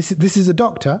 wait. This is a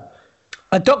doctor.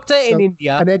 A doctor in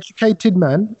India. An educated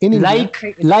man in India.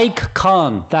 Lake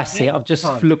Khan. That's it. I've just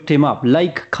looked him up.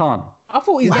 Lake Khan. I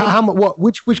thought he's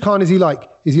which Khan is he like?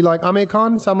 Is he like Amir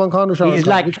Khan, Salman Khan, or Shah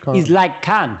Rukh Khan? He's like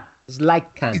Khan. He's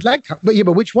like Khan. He's like Khan. But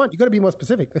which one? You got to be more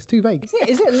specific. That's too vague.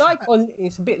 Is it like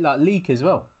it's a bit like Leek as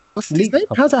well. What's his name?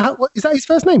 Is that his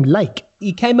first name? Lake.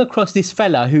 He came across this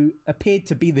fella who appeared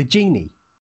to be the genie.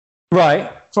 Right.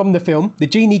 From the film. The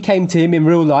genie came to him in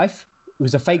real life. It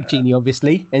was a fake genie,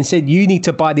 obviously, and said, you need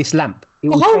to buy this lamp.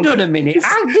 Hold on a minute.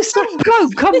 This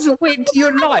bloke comes away into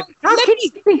your life. How can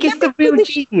you think it's the real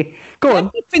genie? Go on.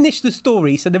 Let me finish the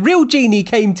story. So the real genie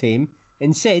came to him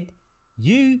and said,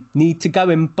 you need to go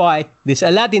and buy this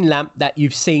Aladdin lamp that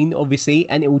you've seen, obviously,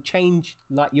 and it will change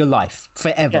like your life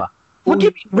forever. Yeah. What do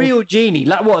you mean, real genie?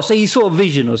 Like what? So you saw a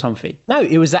vision or something? No,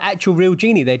 it was the actual real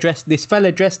genie. This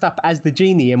fella dressed up as the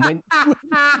genie and went.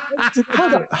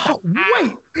 Hold on.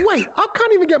 Wait. I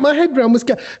can't even get my head around what's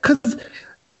going. Because,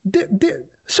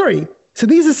 sorry. So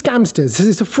these are scamsters.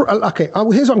 It's here's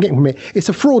what I'm getting from it. It's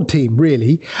a fraud team,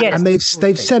 really. Yes, and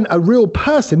they've sent a real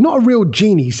person, not a real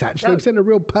genie, Satch. No. They've sent a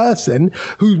real person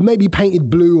who maybe painted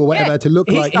blue or whatever to look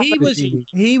like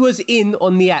he was in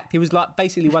on the act. He was like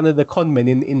basically one of the conmen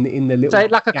in the little. So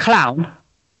like a clown.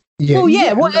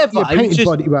 Yeah, whatever. Yeah, painted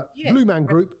body, Blue Man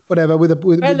Group, whatever.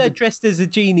 With dressed as a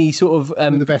genie, sort of.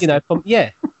 And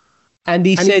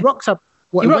he said, he rocks up.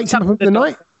 He wakes up in the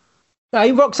night.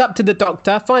 He rocks up to the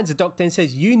doctor, finds the doctor and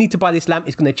says, you need to buy this lamp.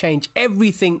 It's going to change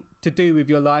everything to do with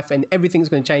your life and everything's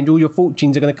going to change. All your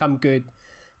fortunes are going to come good.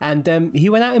 And he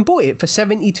went out and bought it for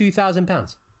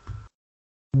 £72,000.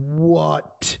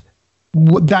 What?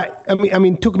 I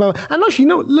mean, talk about... And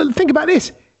actually, think about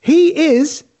this. He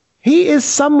is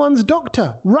someone's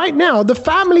doctor. Right now, there's a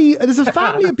family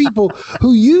of people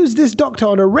who use this doctor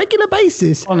on a regular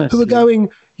basis. Honestly. Who are going,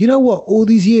 you know what? All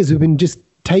these years we've been just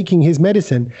taking his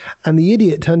medicine, and the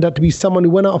idiot turned out to be someone who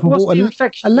went off and bought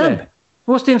a lamp. Yeah.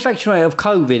 What's the infection rate of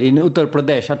COVID in Uttar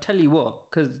Pradesh? I'll tell you what,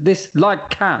 because this like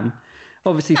can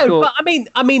obviously but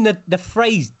I mean the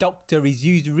phrase doctor is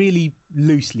used really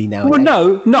loosely now. Well,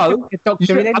 no.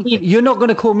 You're not going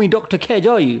to call me Dr. Kedge,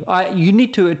 are you? You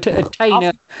need to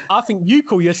attain I think you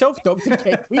call yourself Dr.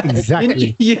 Kedge.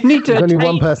 Exactly. You need to There's only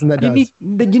one person that does.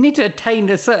 You need to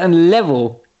attain a certain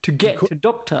level to get to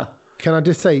doctor. Can I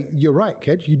just say, you're right,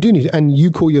 Kedge. You do need to, and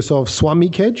you call yourself Swami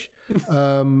Kedge,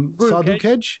 Sadhu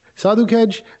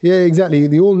Kedge. Yeah, exactly.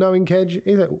 The all-knowing Kedge.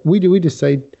 We just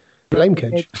say blame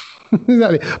Kedge.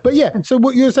 Exactly. But yeah, so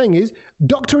what you're saying is,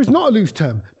 doctor is not a loose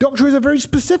term. Doctor is a very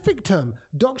specific term.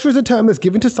 Doctor is a term that's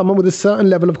given to someone with a certain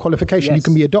level of qualification. Yes. You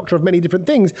can be a doctor of many different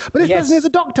things, but this person is a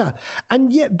doctor.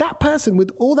 And yet that person with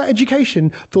all that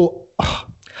education thought, I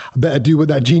better do what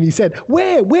that genie said.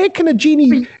 Where can a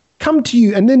genie come to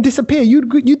you and then disappear?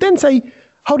 You'd then say,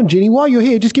 hold on, genie, while you're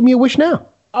here, just give me a wish now.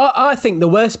 I think the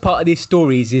worst part of this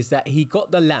story is that he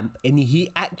got the lamp and he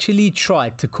actually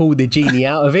tried to call the genie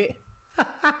out of it.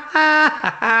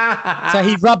 So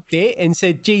he rubbed it and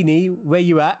said, "Genie, where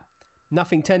you at?"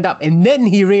 Nothing turned up. And then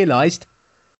he realised,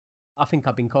 I think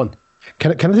I've been conned.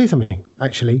 Can I say something?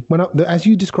 Actually, as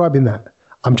you describing that,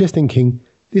 I'm just thinking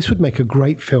this would make a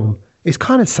great film. It's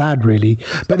kind of sad, really.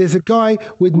 But there's a guy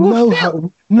with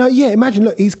imagine,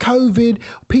 look, he's COVID,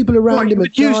 people around him are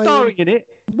you dying. starring in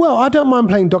it? Well, I don't mind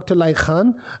playing Dr. Lay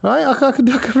Khan. Right? I reckon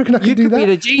I could do that. You could be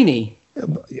the genie.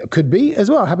 Could be as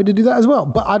well. Happy to do that as well.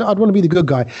 But I'd want to be the good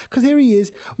guy. Because here he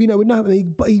is,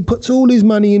 he puts all his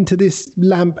money into this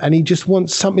lamp and he just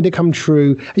wants something to come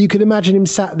true. And you can imagine him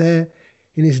sat there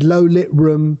in his low-lit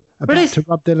room about to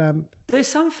rub the lamp. There's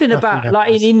something about,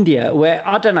 like in India, where,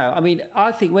 I don't know, I mean,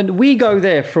 I think when we go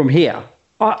there from here,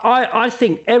 I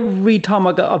think every time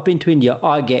I've been to India,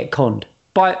 I get conned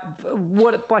for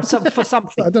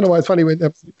something. I don't know why it's funny when...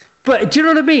 But do you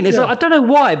know what I mean? It's like, I don't know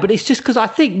why, but it's just because I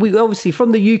think we obviously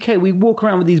from the UK, we walk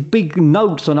around with these big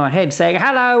notes on our head saying,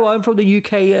 "Hello, I'm from the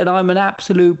UK and I'm an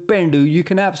absolute bendu. You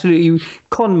can absolutely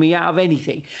con me out of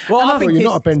anything." Well, I think you're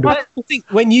not a bendu. I think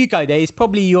when you go there, it's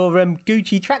probably your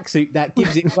Gucci tracksuit that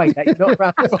gives it away that you're not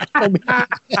around.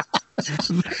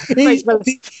 He's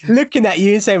looking at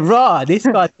you and saying, "Rah, this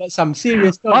guy's got some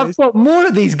serious dollars." I've got more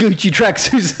of these Gucci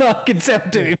tracksuits that I can sell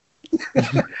to him.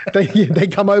 they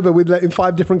come over with in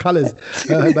 5 different colours.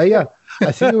 But yeah,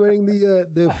 I see you wearing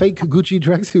the fake Gucci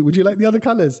tracksuit. Would you like the other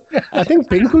colours? I think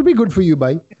pink will be good for you,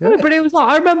 mate. Yeah. But it was like,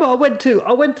 I remember I went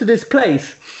to this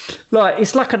place, like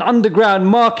it's like an underground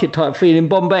market type thing in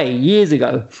Bombay years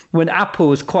ago when Apple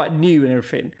was quite new and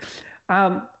everything,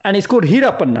 and it's called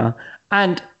Hirapanna.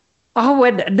 And I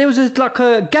went. There was like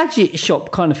a gadget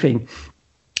shop kind of thing.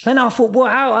 And I thought, well,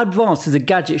 how advanced is a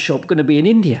gadget shop going to be in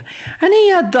India? And he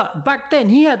had that back then.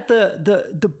 He had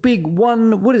the big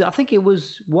one. What is it? I think it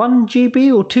was 1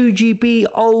 GB or 2 GB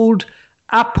old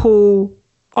Apple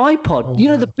iPod.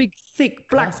 Oh, the big thick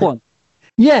black classic one.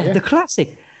 Yeah, the classic.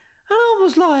 And I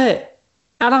was like,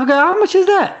 and I go, how much is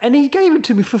that? And he gave it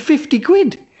to me for 50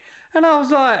 quid. And I was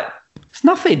like, it's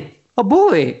nothing. I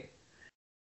bought it.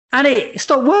 And it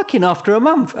stopped working after a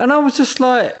month. And I was just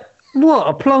like, what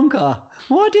a plonker.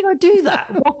 Why did I do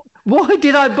that? Why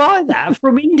did I buy that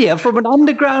from India, from an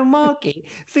underground market,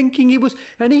 thinking it was...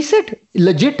 And he said,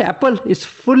 legit Apple. It's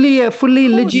fully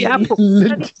legit Apple.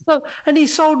 And he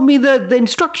sold me the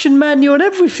instruction manual and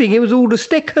everything. It was all the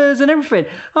stickers and everything.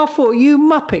 I thought, you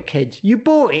muppet kids, you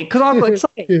bought it because I got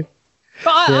excited.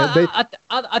 But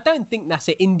I don't think that's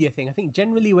an India thing. I think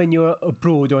generally when you're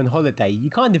abroad or on holiday, you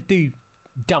kind of do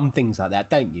dumb things like that,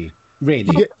 don't you?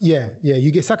 Really?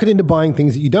 You get suckered into buying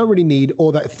things that you don't really need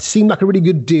or that seem like a really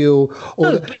good deal.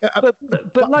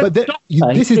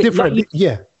 This is different.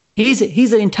 Like,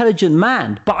 he's an intelligent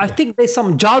man, but I think there's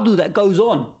some jadoo that goes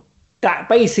on that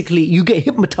basically you get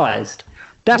hypnotized.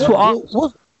 That's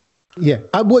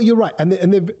well, you're right. And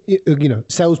they're,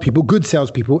 salespeople, good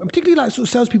salespeople, and particularly like sort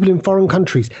of salespeople in foreign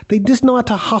countries, they just know how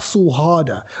to hustle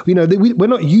harder. We're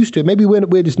not used to it. Maybe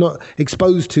we're just not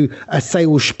exposed to a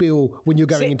sales spiel when you're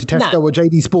going into Tesco or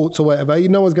JD Sports or whatever.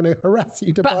 No one's going to harass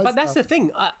you to buy But that's the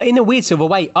thing. In a weird sort of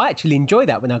way, I actually enjoy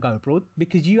that when I go abroad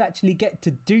because you actually get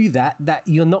to do that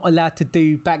you're not allowed to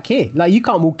do back here. Like you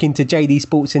can't walk into JD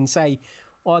Sports and say,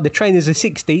 "Oh, the trainers are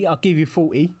 60, I'll give you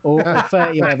 40 or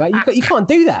 30 or whatever." You can't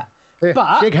do that. Yeah,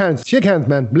 but shake hands,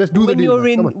 man. Let's do the deal.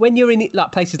 When you're in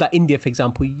like places like India, for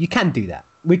example, you can do that,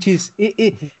 which is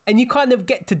it, and you kind of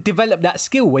get to develop that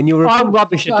skill when you're. I'm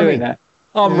rubbish at doing that.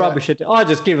 I'm rubbish at it. I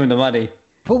just give them the money.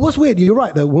 But what's weird, you're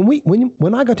right though.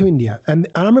 When I go to India, and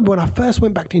I remember when I first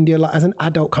went back to India, like as an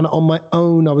adult, kind of on my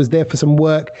own, I was there for some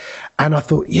work, and I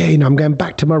thought, I'm going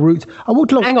back to my roots. I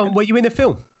walked along. Hang on, were you in a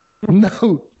film?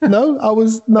 No, I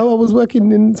was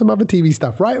working in some other TV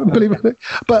stuff, right? Believe it.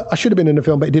 But I should have been in a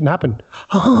film, but it didn't happen.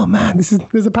 Oh man,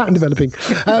 there's a pattern developing.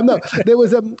 There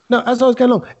was as I was going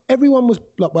along, everyone was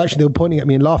like, well, actually they were pointing at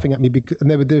me and laughing at me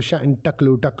and they were shouting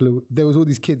 "Daklu, Daklu." There was all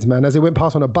these kids, man, as they went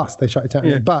past on a bus, they shouted at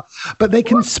me. But they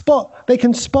can spot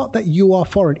that you are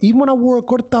foreign. Even when I wore a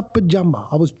kurta pajama,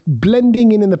 I was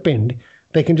blending in the pind.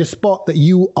 They can just spot that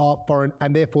you are foreign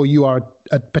and therefore you are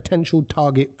a potential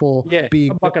target for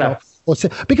being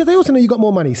because they also know you got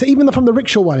more money. So even from the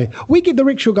rickshaw one, we give the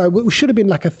rickshaw guy, it should have been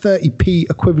like a 30p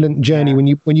equivalent journey when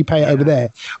you pay it over there.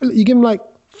 You give him like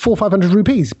 400 or 500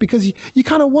 rupees because you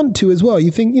kind of want to as well.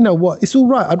 You think, you know what, it's all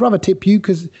right. I'd rather tip you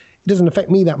because it doesn't affect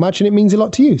me that much and it means a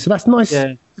lot to you. So that's nice.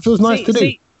 Yeah. It feels nice to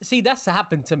do. See, that's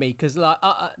happened to me because like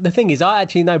the thing is, I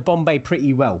actually know Bombay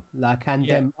pretty well. Like,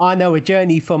 and I know a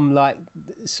journey from like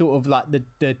sort of like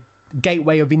the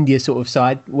gateway of India sort of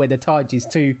side where the Taj is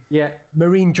to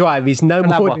Marine Drive is no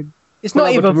more than, it's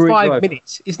not even 5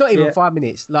 minutes. It's not even 5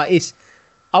 minutes. Like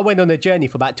I went on a journey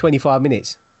for about 25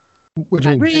 minutes. What do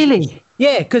you mean? Really?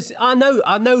 Yeah, because I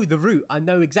know the route. I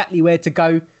know exactly where to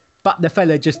go, but the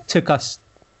fella just took us.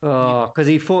 Oh, because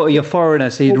he thought you're foreigner,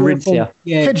 so he'd rinse you.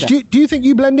 Yeah. Kedge, do you think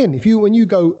you blend in? When you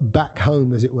go back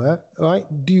home, as it were, right?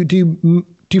 Do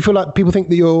you feel like people think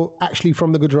that you're actually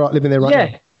from the Gujarat living there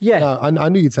right now? Yeah. No, I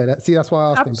knew you'd say that. See, that's why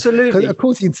I asked him. Absolutely. Of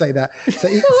course you'd say that. So,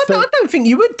 I don't think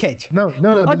you would, Kedge. No.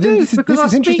 I do, because I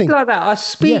speak interesting. like that. I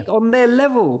speak on their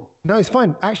level. No, it's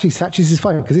fine. Actually, Satch's is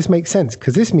fine because this makes sense.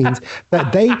 Because this means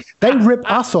that they rip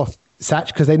us off, Satch,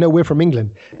 because they know we're from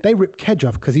England. They rip Kedge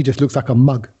off because he just looks like a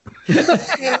mug.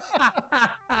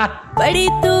 बड़ी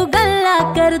तू गल्ला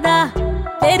करदा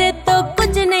तेरे तो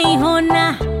कुछ नहीं होना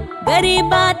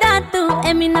गरीबादा तू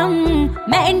एमिनम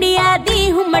मैं इंडिया दी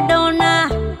हूँ मडोना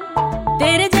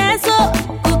तेरे जैसो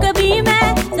तू कभी मैं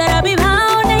जरा भी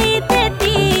भाव नहीं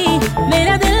देती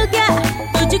मेरा दिल क्या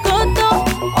तुझको तो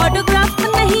ऑटोग्राफ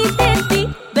नहीं देती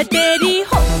मैं तेरी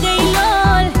हो गई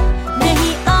लोल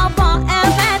नहीं आवा ऐ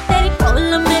मैं तेरी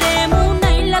कोल मेरे मुंह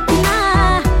नहीं लगना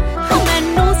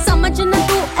मैनू समझना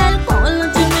तू एल्कोहल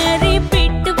जो मेरी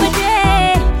पीठ बजे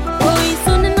कोई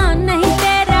सुनना नहीं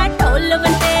तेरा ढोल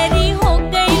मैं तेरी हो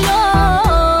गई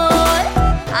लोल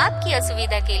आपकी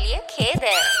असुविधा के लिए खेद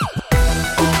है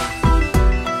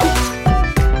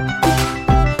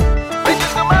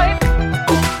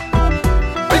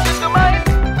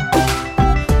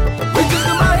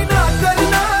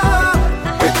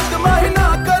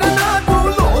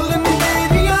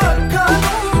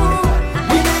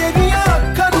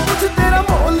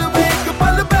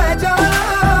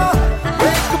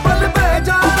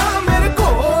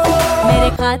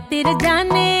खातिर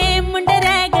जाने मुंडे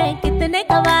रह गए कितने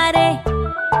कवारे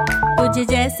तुझे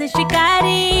जैसे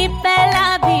शिकारी पहला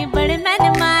भी बड़े मैंने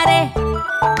मारे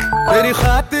तेरी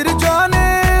खातिर जाने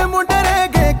मुंडे रह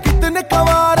गए कितने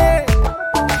कवारे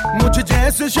मुझे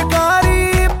जैसे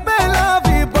शिकारी पहला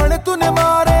भी बड़े तूने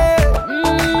मारे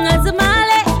आजमा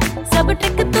ले सब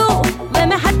ट्रिक तू वे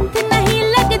मैं हाथ नहीं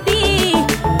लगती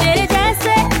तेरे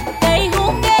जैसे कई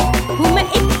होंगे हूँ मैं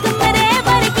एक मेरे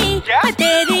वर्गी मैं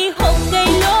तेरी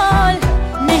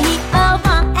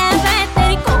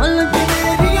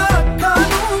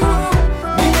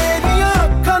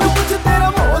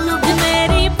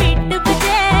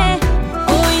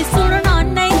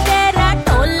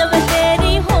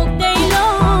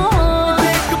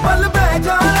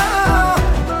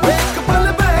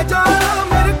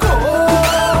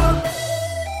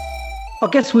I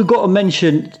guess we've got to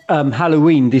mention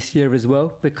Halloween this year as well,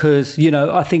 because,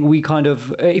 I think we kind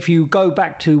of, if you go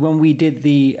back to when we did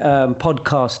the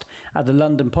podcast at the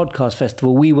London Podcast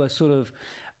Festival, we were sort of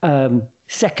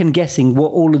second guessing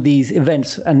what all of these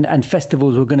events and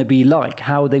festivals were going to be like,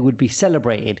 how they would be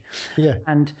celebrated. Yeah.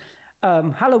 And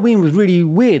Halloween was really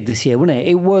weird this year, wasn't it?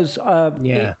 It was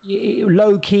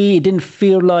low key. It didn't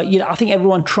feel like, I think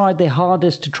everyone tried their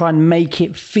hardest to try and make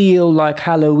it feel like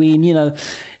Halloween,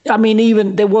 I mean,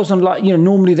 even there wasn't like,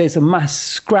 normally there's a mass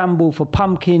scramble for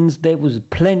pumpkins. There was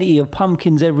plenty of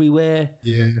pumpkins everywhere.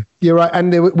 Yeah, you're right.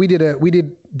 And we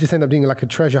did just end up doing like a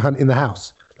treasure hunt in the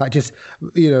house. Like just,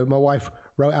 my wife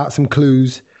wrote out some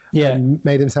clues. Yeah. And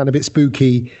made them sound a bit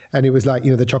spooky. And it was like,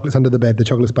 the chocolates under the bed, the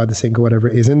chocolates by the sink or whatever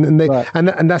it is. And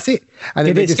that's it. And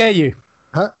did it scare you?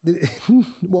 Huh?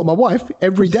 What, my wife?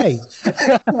 Every day.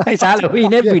 It's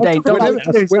Halloween every day. I'm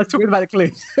talking about the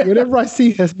clues. Whenever I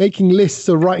see her making lists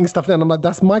or writing stuff down, I'm like,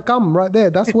 that's my gum right there.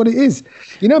 That's what it is.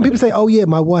 People say, oh yeah,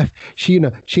 my wife, she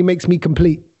makes me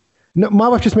complete. No, my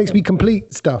wife just makes me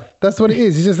complete stuff. That's what it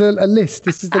is. It's just a list.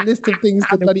 This is the list of things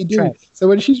that bloody do. So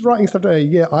when she's writing stuff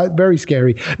down, very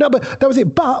scary. No, but that was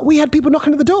it. But we had people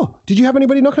knocking at the door. Did you have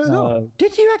anybody knocking at the door?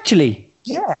 Did you actually?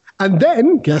 Yeah. And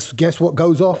then guess what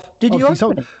goes off? Did you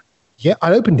open it? Yeah,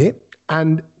 I opened it.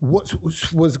 And what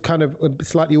was kind of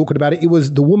slightly awkward about it, it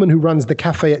was the woman who runs the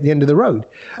cafe at the end of the road.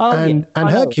 And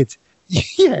her kids.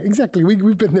 Yeah, exactly.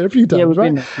 We've been there a few times,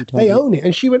 right? They own it.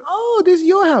 And she went, oh, this is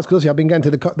your house. Because I've been going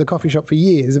to the coffee shop for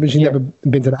years. I mean, she's never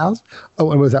been to the house. Oh,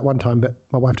 and it was that one time, but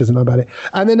my wife doesn't know about it.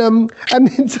 And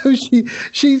then so she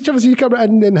obviously came around,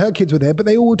 and then her kids were there, but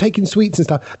they all were taking sweets and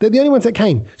stuff. They're the only ones that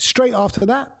came. Straight after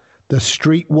that, the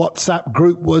street WhatsApp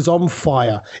group was on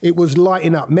fire. It was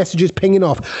lighting up, messages pinging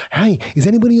off. Hey, is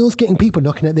anybody else getting people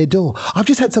knocking at their door? I've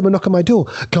just had someone knock on my door.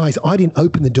 Guys, I didn't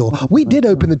open the door. We did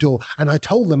open the door, and I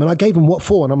told them, and I gave them what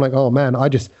for. And I'm like, oh man, I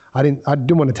didn't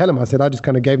want to tell them. I said, I just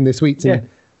kind of gave them their sweets. And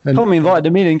Tommy invited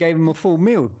them in and gave them a full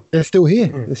meal. They're still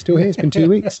here. It's been 2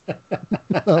 weeks.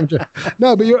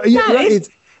 No, but you're right.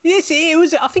 Yes, it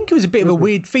was. I think it was a bit of a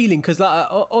weird feeling because, like,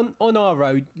 on our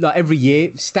road, like every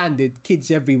year, standard kids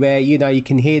everywhere. You know, you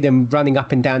can hear them running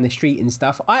up and down the street and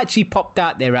stuff. I actually popped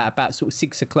out there at about sort of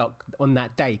 6 o'clock on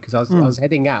that day because I was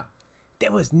heading out.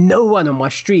 There was no one on my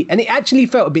street, and it actually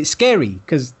felt a bit scary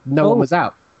because no one was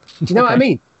out. Do you know what I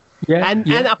mean? Yeah.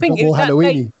 And I think More that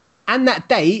Halloween-y. day, and that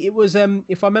day it was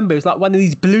if I remember, it was like one of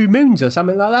these blue moons or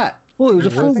something like that. Well, it was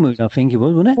a full moon, I think it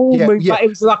was, wasn't it? Full Yeah, moon, yeah. but it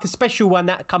was like a special one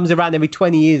that comes around every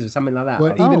 20 years or something like that.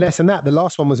 Well, even less than that. The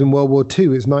last one was in World War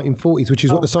II. It's 1940s, which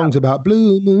is what the song's about.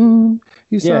 Blue moon,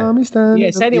 you saw me standing.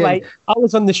 Yes. Anyway, I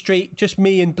was on the street, just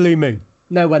me and Blue Moon,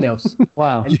 no one else.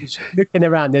 Wow. And just looking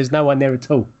around, there's no one there at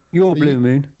all. Your blue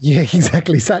moon. Yeah,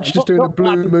 exactly. Satch just doing a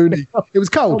blue moony. It was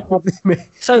cold.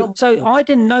 So I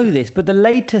didn't know this, but the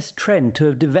latest trend to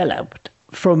have developed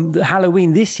from the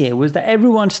Halloween this year was that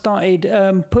everyone started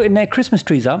putting their Christmas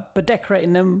trees up, but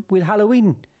decorating them with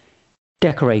Halloween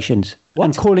decorations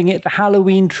and calling it the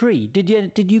Halloween tree.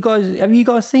 Have you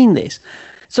guys seen this?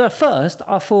 So at first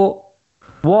I thought,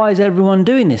 why is everyone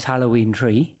doing this Halloween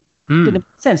tree? Didn't make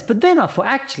sense. But then I thought,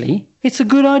 actually, it's a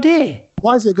good idea.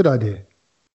 Why is it a good idea?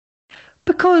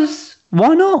 Because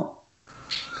why not?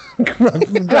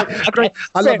 Great.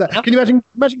 I love that. Can you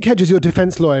imagine Kedge as your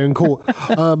defense lawyer in court?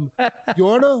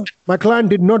 Your Honor, my client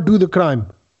did not do the crime.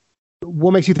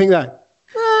 What makes you think that?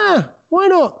 Why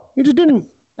not? You just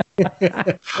didn't.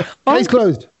 Case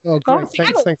closed. Oh, great.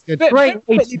 Thanks, Kedge. Great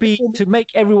way to be to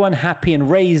make everyone happy and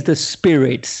raise the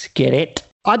spirits. Get it?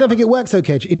 I don't think it works though,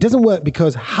 Kedge. It doesn't work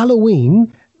because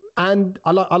Halloween, and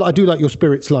I do like your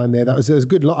spirits line there. That was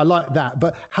good. I like that.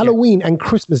 But Halloween and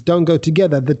Christmas don't go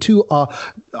together. The two are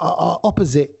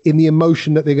opposite in the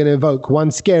emotion that they're going to evoke.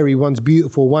 One's scary, one's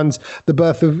beautiful, one's the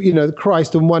birth of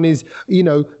Christ, and one is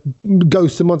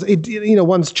ghosts, and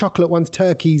one's chocolate, one's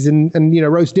turkeys, and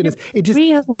roast dinners. It just tree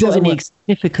hasn't got doesn't any work.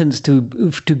 significance to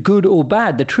good or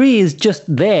bad. The tree is just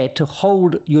there to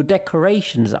hold your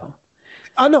decorations up.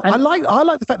 I know. I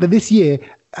like the fact that this year,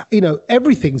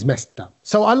 everything's messed up.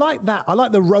 So I like that. I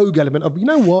like the rogue element of,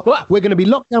 What? We're going to be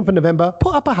locked down for November.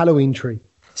 Put up a Halloween tree.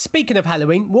 Speaking of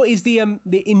Halloween, what is the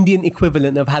Indian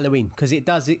equivalent of Halloween? Because it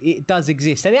does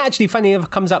exist, and it actually, funny enough,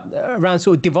 comes up around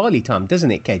sort of Diwali time, doesn't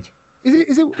it, Kedge?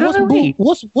 Is it Halloween.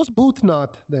 what's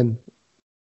Bhootnath then?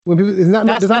 When people, isn't that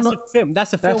That's not a film.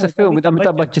 That's a film. That's a film with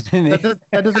Amitabh Bachchan in it.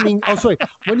 that doesn't mean. Oh, sorry.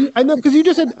 I know because you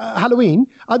just said Halloween.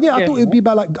 I thought it'd be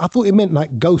about I thought it meant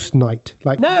like ghost night.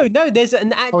 Like No. There's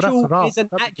an actual.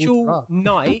 That's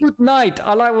night. Good night.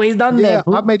 I like what he's done yeah,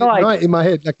 there. I made it night in my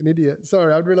head like an idiot.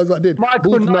 Sorry, I realised I did.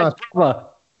 Michael Knight's brother.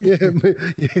 Yeah,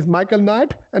 it's Michael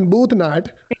Knight and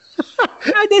Bhootnath.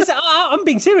 No, I'm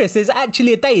being serious. There's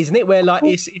actually a day, isn't it, where like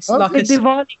it's like a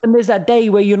Diwali, and there's that day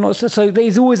where you're not. So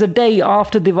there's always a day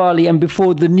after Diwali and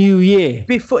before the New Year.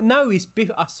 before. No, I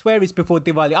swear it's before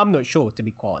Diwali. I'm not sure, to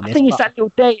be quite honest. I think it's that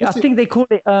little day. I think they call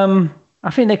it.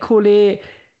 I think they call it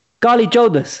Gali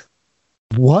Jodas.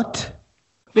 What?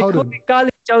 They Hold call on. it Gali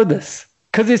Jodas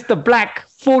because it's the black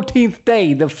 14th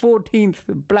day, the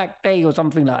 14th black day or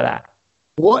something like that.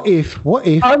 What if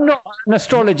I'm not an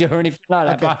astrologer or anything like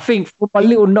that, Okay. but I think from my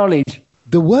little knowledge.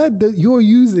 the word that you're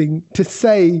using to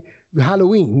say the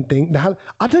Halloween thing, I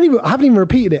haven't even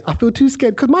repeated it. I feel too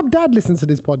scared because my dad listens to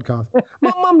this podcast.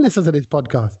 My mum listens to this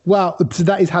podcast. Wow, so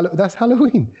that's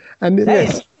Halloween. And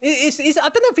It's I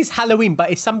don't know if it's Halloween,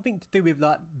 but it's something to do with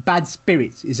like bad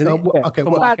spirits, isn't it? Okay,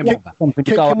 From what I can remember.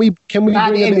 can we Bad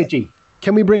bring energy.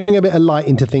 Can we bring a bit of light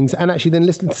into things and actually then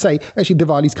listen to say, actually,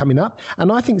 Diwali's coming up.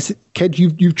 And I think, Kedge,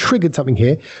 you've triggered something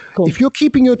here. Cool. If you're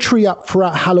keeping your tree up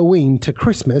throughout Halloween to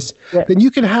Christmas, then you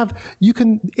can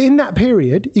in that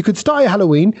period, you could start at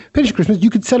Halloween, finish Christmas, you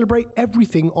could celebrate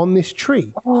everything on this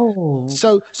tree. Oh.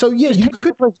 So yeah, you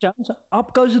could.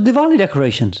 Up goes the Diwali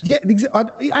decorations. Yeah,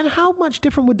 and how much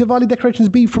different would Diwali decorations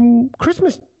be from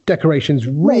Christmas decorations,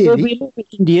 They'll really? be a little bit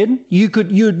Indian.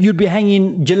 You'd be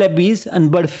hanging jalebis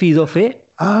and burfis off it.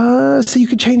 So you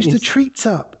could change the treats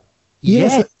up.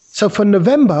 Yes. So for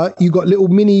November, you got little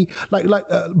mini like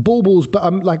baubles,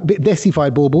 but like a bit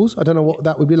Desi-fied baubles. I don't know what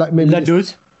that would be like. Maybe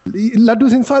Laddus.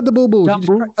 Laddus inside the baubles. You just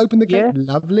Laddu. open the cake. Yeah.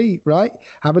 Lovely, right?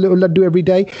 Have a little laddu every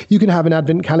day. You can have an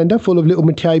advent calendar full of little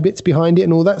mithai bits behind it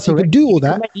and all that. So you could do all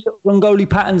that. Make little Rangoli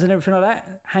patterns and everything like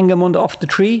that. Hang them off the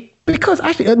tree. Because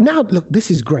actually, now look,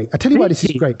 this is great. I tell you why this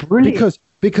is great. Brilliant. Because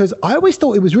because I always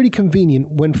thought it was really convenient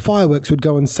when fireworks would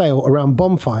go on sale around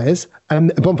bonfires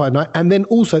and bonfire night, and then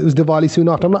also it was Diwali soon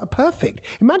after. I'm like, perfect.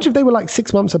 Imagine if they were like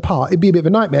 6 months apart. It'd be a bit of a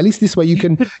nightmare. At least this way you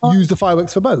can use the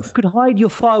fireworks for both. You could hide your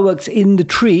fireworks in the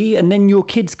tree, and then your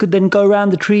kids could then go around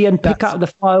the tree and pick up the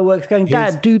fireworks, going,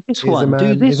 Dad, do this one,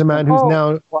 do this. Here's a man who's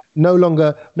now no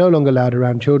longer allowed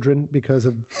around children because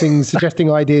of things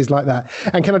suggesting ideas like that.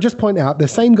 And can I just point out, the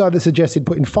same guy that suggested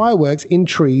putting fireworks in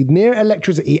tree near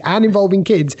electricity and involving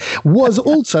kids was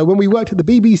also, when we worked at the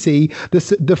BBC,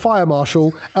 the fire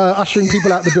marshal ushering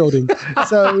people out the building.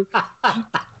 So,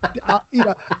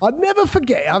 I'll never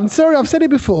forget. I'm sorry, I've said it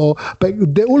before, but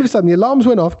all of a sudden the alarms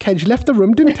went off. Kedge left the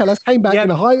room, didn't tell us, came back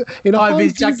in a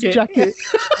high-vis jacket,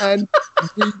 and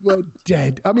we were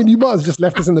dead. I mean, you might have just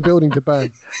left us in the building to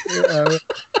burn.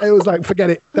 It was like, forget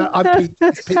it. I peaked.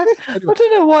 Anyway. I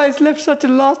don't know why it's left such a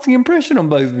lasting impression on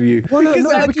both of you.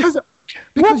 Well, because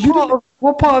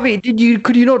what part of it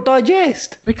could you not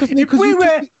digest? Because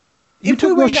you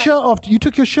took your shirt off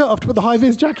to put the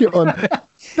high-vis jacket on.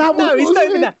 It's not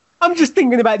even that. I'm just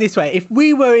thinking about it this way. If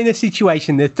we were in a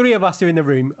situation, the three of us are in the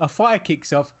room, a fire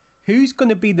kicks off, who's going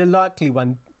to be the likely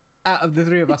one out of the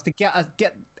three of us to get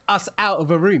us out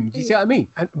of a room? Do you see what I mean?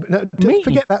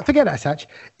 Forget that, Satch.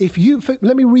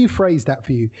 Let me rephrase that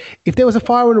for you. If there was a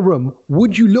fire in a room,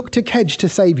 would you look to Kedge to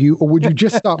save you, or would you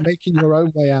just start making your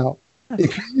own way out?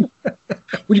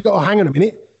 Would you go, hang on a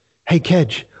minute, hey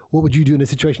Kedge, what would you do in a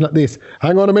situation like this?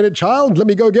 Hang on a minute, child. Let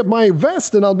me go get my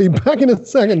vest and I'll be back in a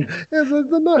second. It's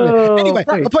a nightmare. Anyway,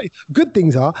 I'll tell you, good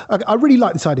things are, I really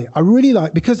like this idea. I really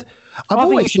like, because I've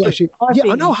always actually,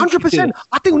 I know, 100%.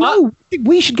 I think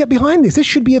we should get behind this. This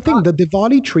should be a thing. The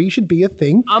Diwali tree should be a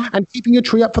thing, and keeping a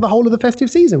tree up for the whole of the festive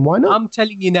season. Why not? I'm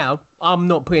telling you now, I'm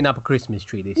not putting up a Christmas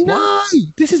tree this year. No,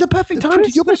 this is the perfect time.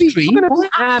 You're going to be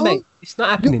mate, it's not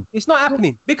happening. It's not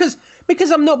happening because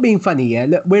I'm not being funny. Yeah,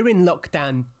 look, we're in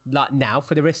lockdown like now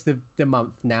for the rest of the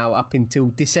month now up until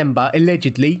December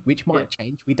allegedly, which might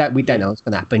change. We don't know what's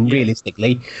going to happen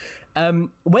realistically.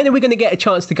 When are we going to get a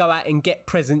chance to go out and get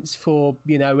presents for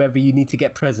whoever you need to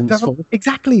get presents for?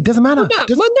 Exactly, doesn't matter.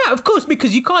 Well, no, of course,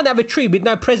 because you can't have a tree with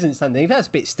no presents underneath. That's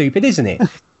a bit stupid, isn't it?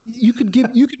 You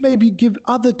could maybe give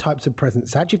other types of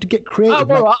presents, Satch. You have to get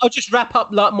creative. Oh, well, I'll just wrap up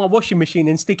like my washing machine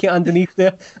and stick it underneath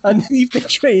the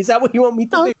tree. Is that what you want me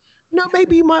to do? No,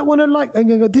 maybe you might want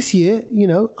to this year,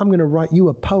 I'm going to write you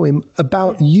a poem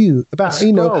about you,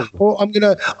 or I'm going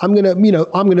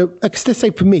to, let's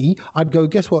say for me, I'd go,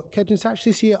 guess what, Kedge and Satch,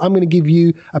 this year, I'm going to give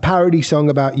you a parody song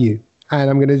about you. And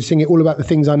I'm going to sing it all about the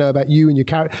things I know about you and your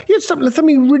character.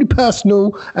 Something really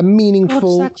personal and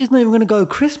meaningful. Satch is not even going to go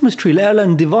Christmas tree, let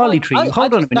alone Diwali tree.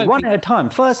 Hold on a minute, one at a time.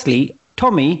 Firstly,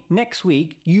 Tommy, next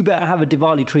week, you better have a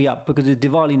Diwali tree up because it's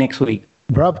Diwali next week.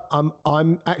 Bruv,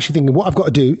 I'm actually thinking what I've got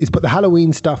to do is put the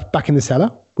Halloween stuff back in the cellar,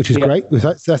 which is great.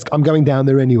 I'm going down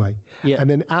there anyway. Yeah. And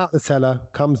then out the cellar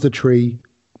comes the tree.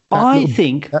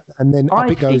 And then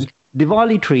up it goes.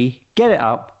 Diwali tree, get it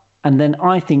up. And then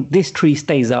I think this tree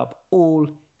stays up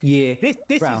all year. This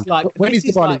round. Is like when is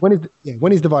Diwali?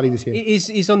 When is Diwali this year? It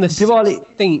is on the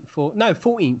 14th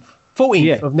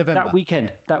of November. That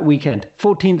weekend. 14th,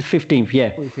 15th,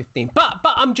 yeah. 15th. But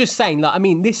I'm just saying,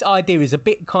 this idea is a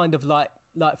bit kind of like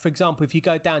for example, if you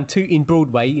go down in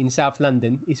Broadway in South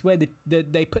London, it's where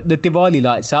they put the Diwali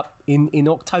lights up in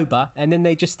October, and then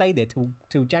they just stay there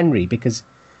till January because.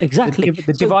 Exactly.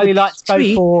 The Diwali lights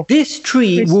go for this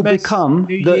tree Christmas, will become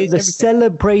the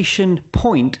celebration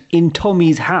point in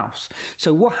Tommy's house.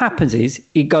 So what happens is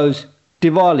it goes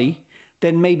Diwali,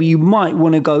 then maybe you might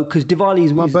want to go because Diwali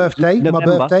is my birthday.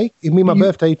 November. My birthday. Give me my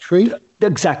birthday tree.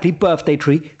 Exactly, birthday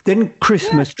tree. Then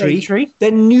Christmas tree.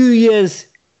 Then New Year's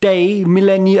Day,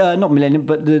 not millennium,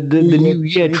 but the New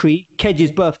Year tree,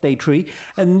 Kedge's birthday tree,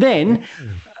 and then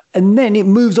it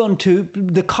moves on to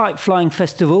the kite flying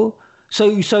festival. So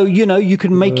you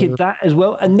can make it that as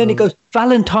well, and then it goes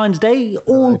Valentine's Day,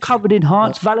 all covered in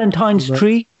hearts. Valentine's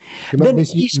tree, then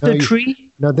Easter tree.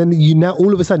 Then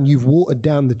all of a sudden you've watered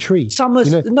down the tree.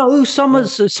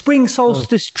 Summer's spring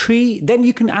solstice tree. Then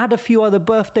you can add a few other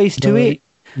birthdays to it.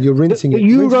 You're rinsing it.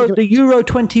 The Euro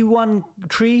 21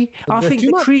 tree. I think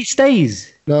the tree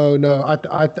stays. No.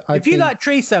 If you like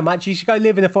trees so much, you should go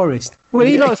live in a forest. Well,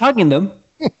 he likes hugging them.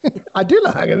 I do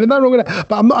like it. There's nothing wrong with that.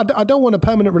 But I don't want a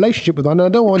permanent relationship with one. And I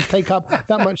don't want to take up that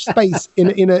much space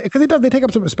in a because they take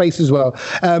up so much space as well.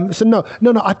 So no.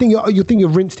 I think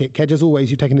you've rinsed it, Kedge. As always,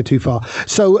 you've taken it too far.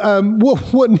 So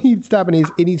what needs to happen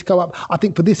is it needs to go up. I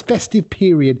think for this festive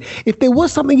period, if there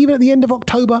was something even at the end of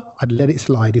October, I'd let it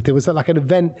slide. If there was like an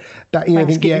event that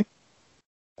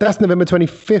That's November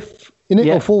 25th, isn't it?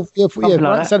 Yeah. Or 4th? Yeah, Something like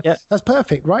right. that, So yeah. that's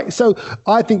perfect, right? So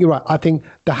I think you're right. I think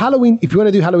the Halloween, if you want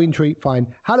to do Halloween tree,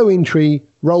 fine. Halloween tree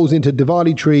rolls into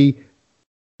Diwali tree,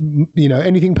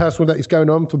 anything personal that is going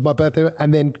on for my birthday,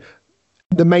 and then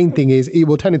the main thing is it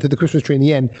will turn into the Christmas tree in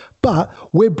the end. But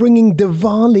we're bringing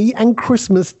Diwali and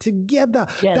Christmas together.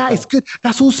 Yeah, that is good.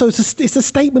 That's also it's a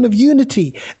statement of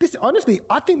unity. This honestly,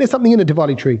 I think there's something in a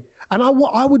Diwali tree, and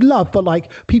I would love for like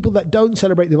people that don't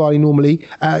celebrate Diwali normally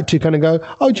to kind of go,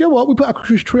 oh, do you know what? We put our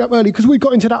Christmas tree up early because we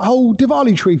got into that whole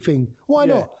Diwali tree thing. Why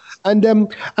not? And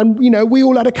we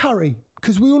all had a curry.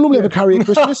 Because we all normally have a curry at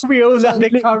Christmas. We all had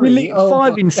a curry. We lit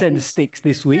 5 incense sticks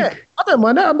this week. Yeah, I don't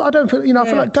mind that. I don't feel, I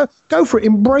feel like go for it.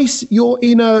 Embrace your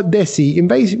inner Desi.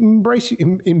 Embrace.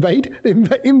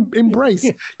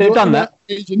 They've done that.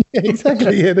 Yeah,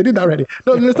 exactly. Yeah, they did that already.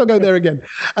 No, let's not go there again.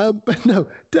 But no,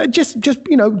 just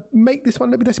make this one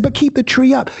a little bit Desi, but keep the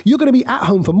tree up. You're going to be at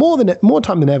home for more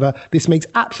time than ever. This makes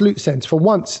absolute sense. For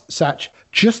once, Satch,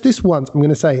 just this once, I'm going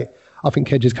to say it. I think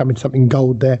Kedge is coming to something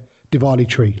gold there. Diwali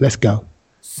tree. Let's go.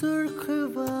 सुर्ख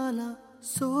वाला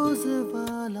सोज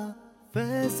वाला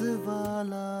फैज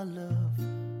वाला love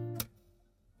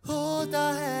होता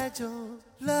है जो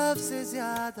love से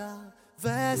ज्यादा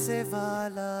वैसे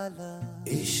वाला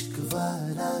लव इश्क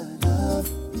वाला लव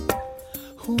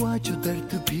हुआ जो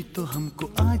दर्द भी तो हमको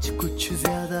आज कुछ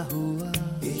ज्यादा हुआ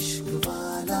इश्क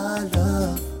वाला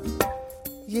लव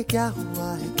ये क्या हुआ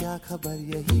है क्या खबर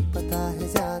यही पता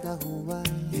है ज्यादा हुआ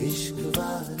इश्क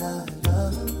वाला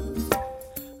लव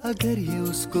अगर ये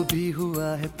उसको भी हुआ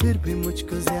है फिर भी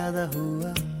मुझको ज्यादा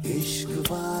हुआ इश्क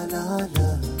वाला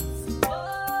लव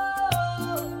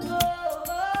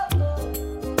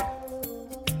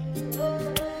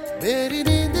मेरी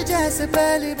नींद जैसे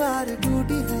पहली बार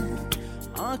टूटी है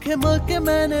आंखें मल के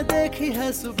मैंने देखी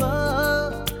है सुबह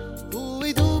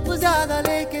हुई धूप ज्यादा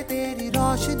लेके तेरी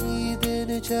रोशनी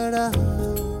दिन चढ़ा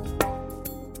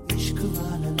इश्क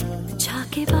वाला लव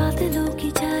झाके बादलों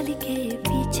की जाली के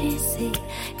पीछे से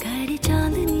खड़ी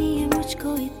चांदनी है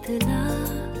मुझको इतला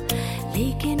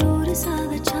लेकिन नूर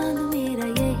सादा चांद मेरा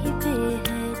यही पे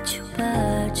है छुपा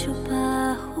छुपा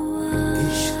हुआ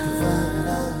इश्क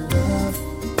वाला लव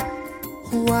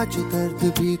हुआ जो दर्द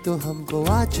भी तो हमको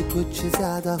आज कुछ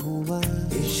ज्यादा हुआ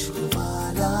इश्क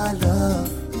वाला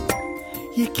लव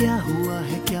ये क्या हुआ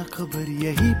है क्या खबर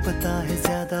यही पता है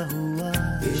ज्यादा हुआ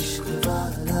इश्क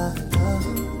वाला लव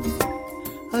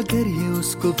अगर ये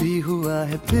उसको भी हुआ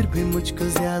है फिर भी मुझको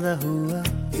ज्यादा हुआ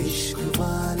इश्क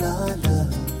वाला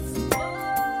love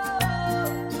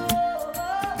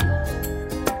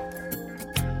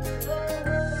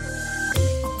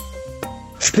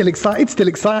Still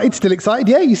excited.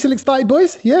 Yeah, you still excited,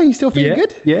 boys? Yeah, you still feeling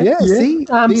good? Yeah. See?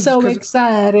 I'm so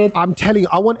excited. I'm telling you,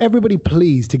 I want everybody,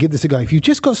 please, to give this a go. If you've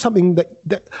just got something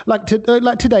that like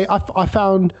today, I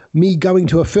found me going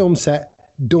to a film set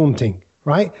daunting,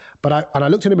 right? But I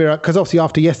looked in the mirror, because obviously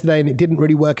after yesterday and it didn't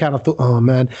really work out, I thought, oh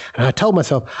man. And I told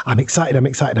myself, I'm excited.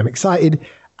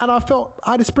 And I felt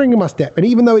I had a spring in my step. And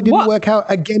even though it didn't work out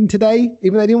again today,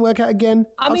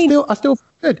 I still feel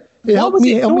good. It helped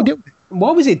me deal with it.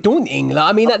 Why was it daunting? Like,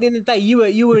 I mean, at the end of the day, you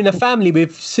were in a family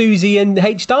with Susie and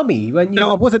H Dummy, weren't you? No,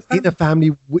 I wasn't in a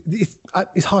family.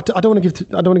 It's hard to. I don't want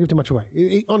to give too much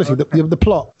away. Honestly, the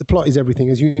plot is everything,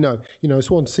 as you know.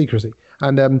 Sworn to secrecy,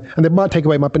 and they might take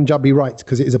away my Punjabi rights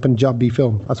because it is a Punjabi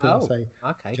film. That's what I say.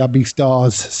 Okay. Punjabi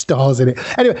stars in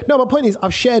it. Anyway, no, my point is,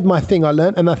 I've shared my thing I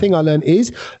learned, and the thing I learned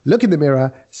is look in the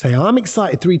mirror, say I'm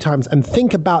excited 3 times, and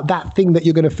think about that thing that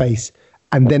you're going to face.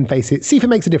 And then face it. See if it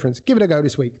makes a difference. Give it a go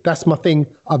this week. That's my thing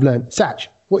I've learned. Satch,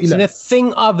 what you learned? So the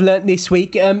thing I've learned this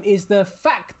week is the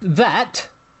fact that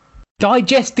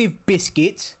digestive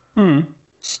biscuits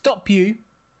stop you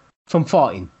from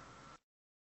farting.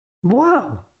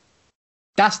 Wow.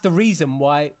 That's the reason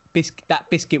why that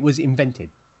biscuit was invented.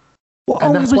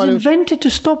 And it was invented to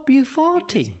stop you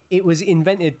farting. It was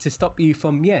invented to stop you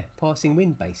from, passing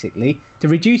wind, basically. To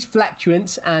reduce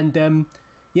flatulence and...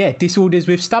 disorders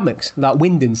with stomachs, like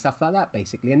wind and stuff like that,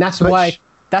 basically. And that's why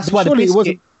the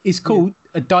biscuit is called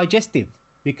a digestive,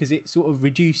 because it sort of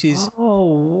reduces...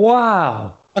 Oh,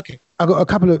 wow. Okay, I've got a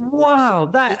couple of... Wow,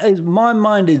 my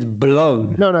mind is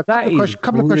blown. No, a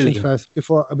couple of questions first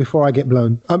before I get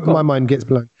blown. My mind gets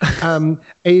blown.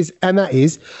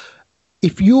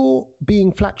 If you're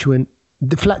being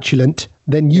flatulent,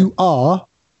 then you are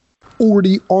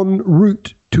already en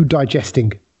route to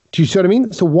digesting. Do you see what I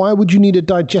mean? So why would you need a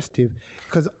digestive?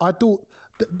 Because I thought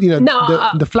that,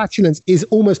 the flatulence is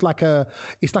almost like a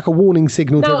warning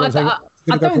signal to everyone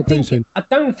saying, I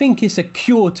don't think it's a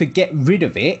cure to get rid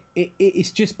of it.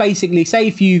 It's just basically, say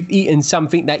if you've eaten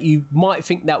something that you might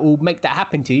think that will make that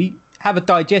happen to you, have a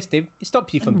digestive, it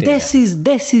stops you from doing that.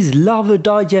 Desi's love a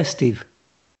digestive.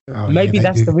 Oh, Maybe yeah,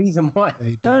 that's the reason why.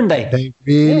 Don't they? They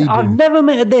really do. I've never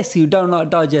met a Desi who don't like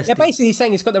digestive. They're basically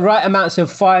saying it's got the right amounts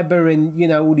of fibre and, you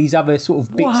know, all these other sort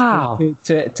of bits Wow.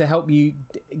 to help you,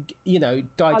 you know,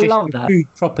 digest love the that. food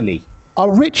properly.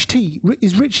 Are rich tea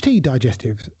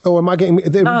digestive? Or am I getting a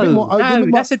bit more? No,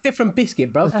 that's a different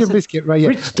biscuit, bro. That's a biscuit, right? Yeah.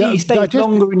 Rich tea stays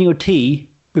longer in your tea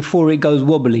before it goes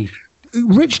wobbly.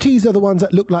 Rich teas are the ones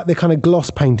that look like they're kind of gloss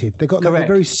painted. They're Correct.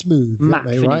 very smooth, Matte aren't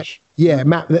they, finish. right? Yeah,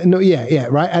 matte. No, yeah,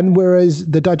 right. And whereas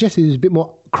the digestive is a bit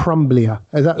more crumblier.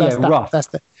 Rough. That's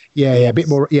the a bit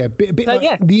more. Yeah, bit So, like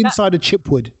yeah, the inside of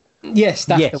chipwood. Yes,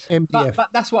 that's Yes. the MDF.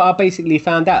 but that's what I basically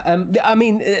found out. I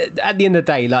mean, at the end of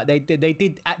the day, like they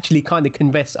did actually kind of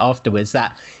confess afterwards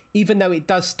that even though it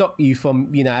does stop you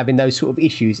from, you know, having those sort of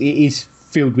issues, it is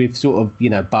filled with sort of, you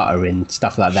know, butter and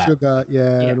stuff like that. Sugar,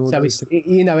 and all So those it's,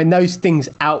 you know, and those things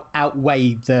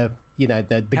outweigh the, you know,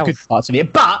 the good Health. parts of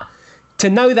it. But to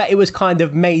know that it was kind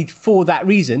of made for that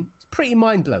reason, it's pretty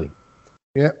mind blowing.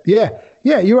 Yeah,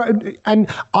 you're right. And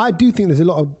I do think there's a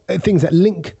lot of things that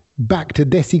link back to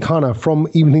Desi Kana from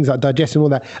even things like digestion and all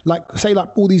that. Like, say,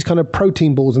 like all these kind of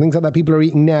protein balls and things like that people are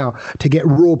eating now to get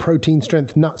raw protein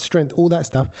strength, nut strength, all that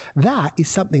stuff. That is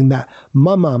something that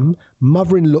my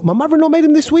mother-in-law made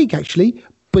them this week, actually.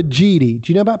 Bajiri.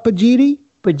 Do you know about bajiri?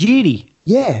 Bajiri.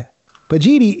 Yeah.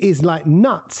 Bajiri is like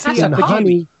nuts That's and a bajiri.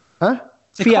 honey. Huh?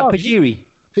 Fiat Bajiri.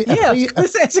 Yeah,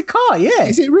 it's a car, yeah.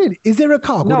 Is it really? Is there a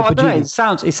car called No, a I don't know.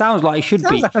 bajiri? It sounds like it should be.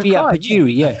 Sounds like a Fiat car,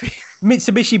 Pajiri, yeah.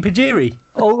 Mitsubishi Pajiri.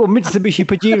 Or Mitsubishi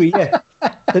Pajiri, yeah.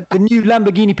 The new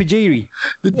Lamborghini Pajiri.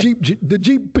 The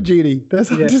Jeep Bajiri. That's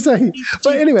what to say.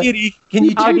 But anyway, Pajiri. Can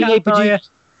you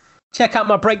check out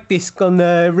my brake disc on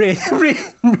the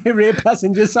rear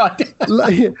passenger side?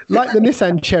 like the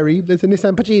Nissan Cherry, there's a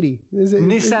Nissan Pajiri.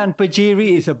 Nissan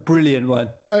Pajiri is a brilliant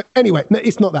one. Anyway, no,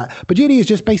 it's not that. Pajiri is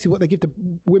just basically what they give to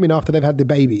women after they've had their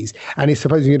babies, and it's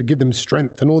supposedly going to give them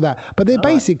strength and all that. But they're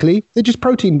they're just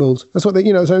protein balls. That's what they,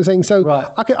 you know. So I'm saying. So Right.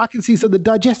 I can see. So the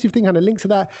digestive thing kind of links to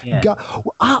that. Yeah. Gut,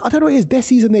 I don't know what it is.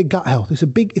 Desis and their gut health. It's a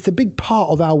big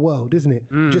part of our world, isn't it?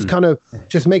 Just kind of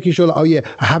making sure, like, oh yeah,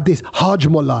 I have this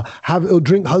hajmola,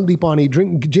 drink haldi pani,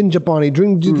 drink ginger pani,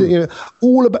 drink, you know, it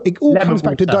all Lemon comes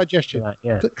back to water. digestion. Right,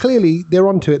 yeah. So clearly, they're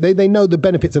onto it. They know the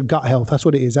benefits of gut health. That's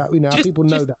what it is. You know, people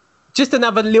know that. Just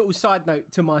another little side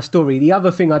note to my story. The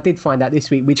other thing I did find out this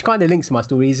week, which kind of links to my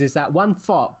story, is that one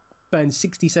fart burns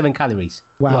 67 calories.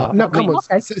 Wow. Right. No, come on.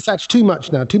 Okay. It's actually too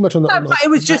much now. Too much on the. No, on the- but it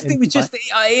was just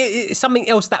something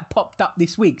else that popped up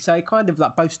this week. So it kind of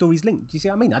like both stories linked. Do you see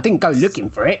what I mean? I didn't go looking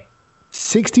for it.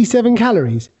 67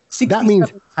 calories. 67 That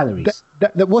means calories.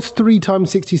 that what's 3 times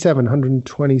 67?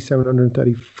 127,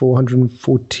 134,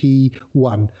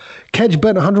 141. Kedge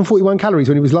burnt 141 calories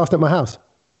when he was last at my house.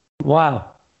 Wow.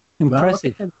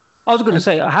 Impressive. okay. I was going to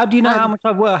say, how do you know how much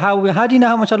I've worked? How do you know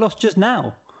how much I lost just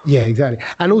now? Yeah, exactly.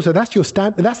 And also, that's your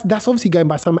standard. That's obviously going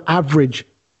by some average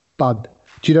bud.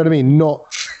 Do you know what I mean?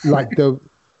 Not like the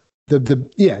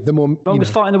more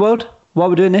Longest fight in the world? While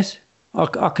we're doing this?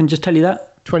 I can just tell you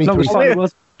that. 23 Longest fight in the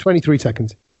world? 23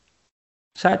 seconds.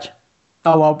 Satch?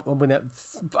 Oh, I'm gonna.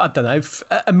 I don't know.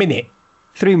 A minute.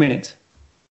 3 minutes.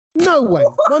 No way.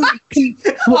 I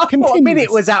thought a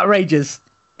minute was outrageous.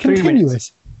 3 minutes.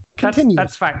 Continuous. Continuous.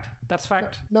 That's fact. That's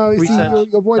fact. No, see, Research.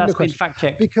 you're avoiding That's the been question. fact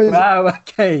checked. Because, Wow.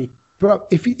 Okay. bro,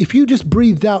 if you just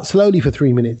breathed out slowly for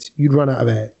 3 minutes, you'd run out of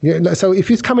air. Yeah, so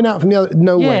if it's coming out from the other,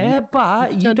 no way. Yeah,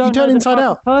 but you turn don't know inside the type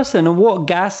out. of person and what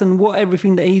gas and what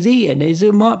everything that he's eating is.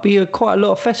 There might be quite a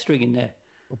lot of festering in there.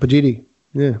 Or Pajidi.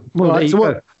 Yeah. Well, All there right, you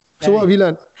go. so what have you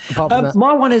learned apart from that?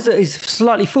 My one is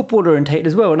slightly football orientated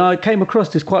as well, and I came across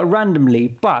this quite randomly.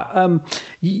 But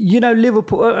you know,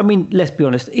 Liverpool. I mean, let's be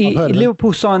honest. heard of him.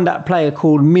 Liverpool signed that player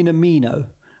called Minamino,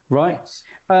 right? Yes.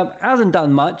 Hasn't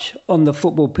done much on the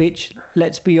football pitch.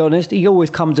 Let's be honest. He always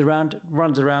comes around,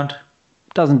 runs around,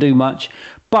 doesn't do much.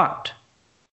 But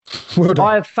Well done.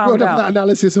 I have found well done out- for that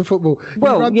analysis of football. He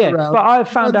well, runs yeah, around, but I've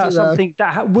found out runs around. something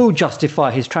that will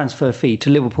justify his transfer fee to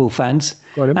Liverpool fans.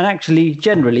 Go on, then. And actually,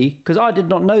 generally, because I did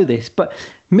not know this, but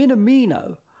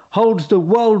Minamino holds the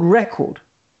world record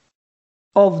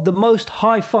of the most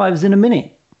high fives in a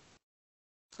minute.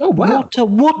 Oh wow.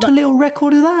 What a little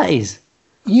record of that is.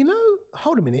 You know,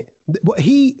 hold a minute. What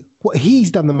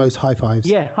he's done the most high fives.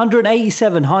 Yeah,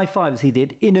 187 high fives he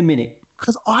did in a minute.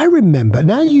 Because I remember,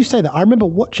 now you say that, I remember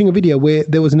watching a video where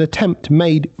there was an attempt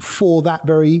made for that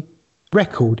very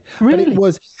record. Really?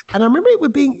 And I remember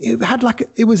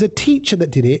it was a teacher that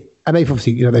did it, and they've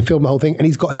obviously, they filmed the whole thing, and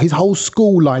he's got his whole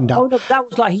school lined up. Oh no, that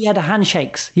was like he had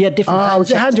handshakes. He had different.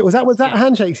 Was it handshakes? Was that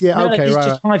handshakes? Yeah. No, Okay. it's Right.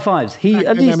 just high fives. He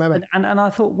at least, and I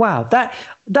thought, wow,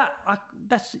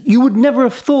 that's you would never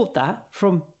have thought that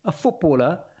from a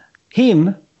footballer.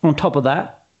 Him on top of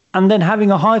that. And then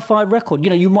having a high five record,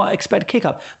 you might expect a kick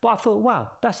up. But I thought,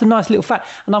 wow, that's a nice little fact.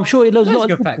 And I'm sure there's a lot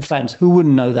of football fans who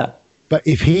wouldn't know that. But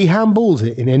if he handballs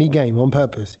it in any game on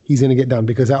purpose, he's going to get done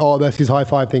because that's his high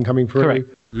five thing coming through. Correct.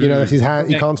 That's his hand.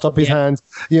 He can't stop his hands.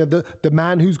 The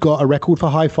man who's got a record for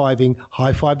high fiving,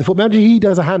 high five the football. Imagine he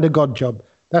does a hand of God job.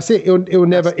 That's it. It'll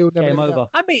never. Game over.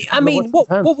 I mean,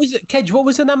 what was it, Kedge? What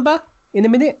was the number in a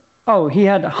minute? Oh, he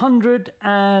had 100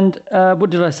 and what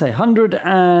did I say?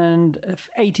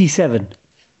 187.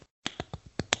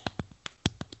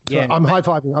 Yeah, I'm high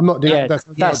fiving. I'm not doing that.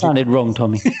 That sounded wrong,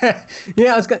 Tommy.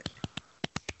 Yeah, I was going.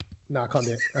 No, I can't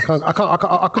do it. I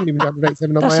couldn't even do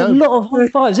 187 on That's my own. That's a lot of high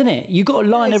fives, isn't it? You got to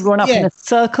line everyone up in a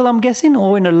circle, I'm guessing,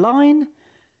 or in a line.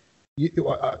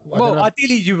 Well,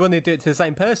 ideally, you want to do it to the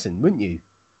same person, wouldn't you?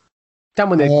 No,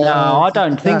 I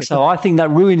don't think so. I think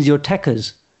that ruins your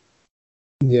techers.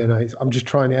 Yeah, no, I'm just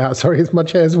trying it out. Sorry, my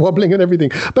chair's wobbling and everything.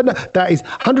 But no, that is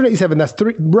 187. That's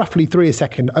roughly 3 a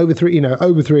second. Over 3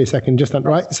 a second, just that,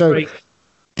 right? So,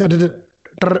 give it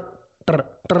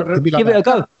a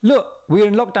go. Look, we're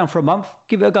in lockdown for a month.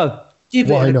 Give it a go.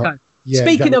 Why not? Yeah,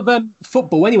 Speaking of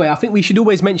football, anyway, I think we should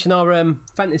always mention our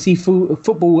fantasy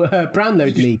football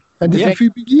Brownload League. And I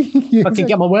can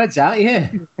get my words out.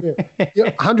 Yeah,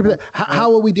 100%.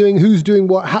 How are we doing? Who's doing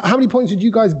what? How many points did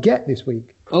you guys get this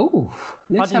week? Oh,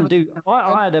 I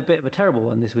had a bit of a terrible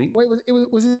one this week. Wait, was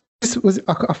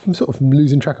I'm sort of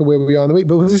losing track of where we are in the week,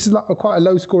 but was this like quite a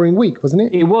low-scoring week, wasn't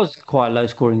it? It was quite a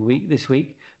low-scoring week this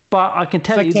week, but I can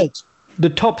tell you the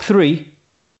top three.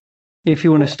 If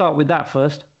you want to start with that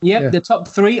first. The top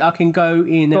three. I can go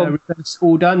in reverse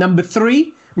order. Number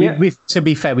 3. To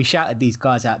be fair, we shouted these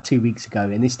guys out 2 weeks ago,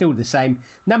 and it's still the same.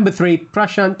 Number 3,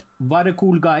 Prashant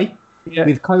Vadakulgai.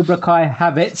 With Cobra Kai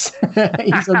habits.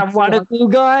 What a cool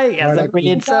guy. That's a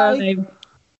brilliant surname.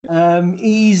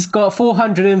 He's got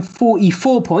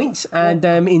 444 points. And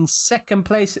in second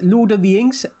place, Lord of the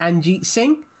Rings, Anjeet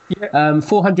Singh,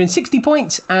 460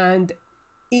 points. And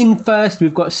in first,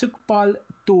 we've got Sukhpal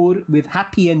Tour with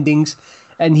Happy Endings.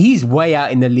 And he's way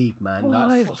out in the league, man.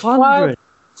 500.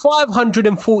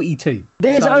 542.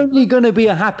 There's only going to be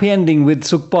a happy ending with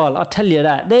Sukhpal. I'll tell you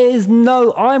that.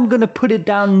 I'm going to put it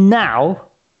down now.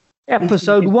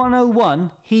 Episode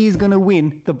 101, he's going to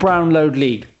win the Brownload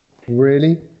League.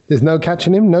 Really? There's no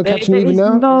catching him? No catching even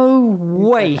now? No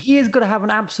way. He is going to have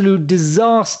an absolute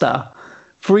disaster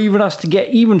for even us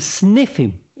to even sniff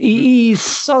him. He's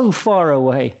so far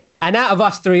away. And out of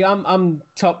us three, I'm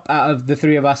top out of the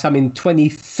three of us. I'm in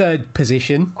 23rd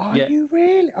position. Are you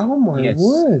really? Oh, my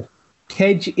word.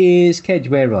 Kedge,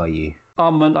 where are you?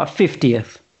 I'm on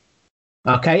 50th.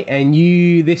 Okay, and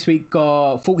you this week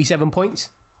got 47 points.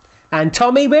 And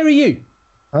Tommy, where are you?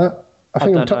 I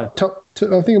think I'm top.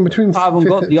 I think I'm between. I haven't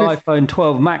got the iPhone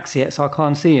 12 Max yet, so I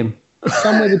can't see him.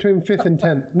 Somewhere between 5th and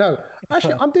 10th. No,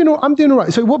 actually, I'm doing all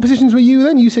right. So, what positions were you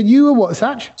then? You said you were what,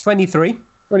 Satch? 23.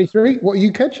 23. What are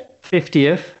you, Kedge?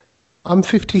 50th. I'm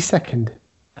 52nd.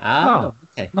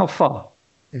 Okay. Not far.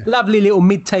 Yeah. Lovely little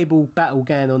mid-table battle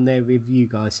going on there with you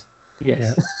guys.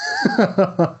 Yes.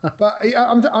 Yeah. But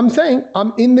I'm saying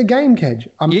I'm in the game, Kedge.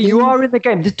 You are in the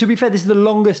game. To be fair, this is the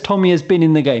longest Tommy has been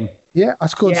in the game. Yeah, I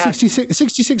scored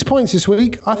 66 points this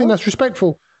week. I think that's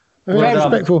respectful. Very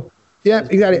respectful. Yeah,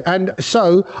 exactly. And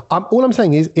so all I'm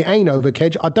saying is it ain't over,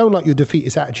 Kedge. I don't like your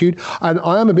defeatist attitude, and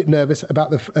I am a bit nervous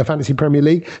about the Fantasy Premier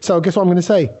League. So guess what I'm going to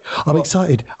say? I'm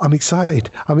excited,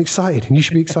 and you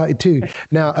should be excited too.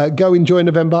 Now, go enjoy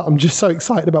November. I'm just so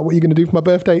excited about what you're going to do for my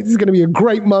birthday. This is going to be a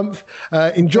great month.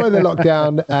 Enjoy the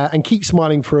lockdown and keep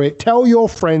smiling through it. Tell your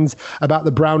friends about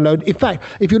the Brownload. In fact,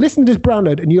 if you're listening to this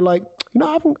Brownload and you're like,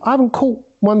 I haven't caught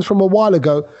ones from a while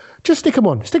ago, just stick them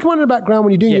on. Stick them on in the background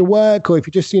when you're doing your work, or if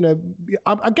you just,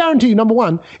 I guarantee you, number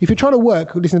one, if you're trying to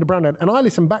work, listen to Brownload, and I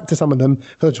listen back to some of them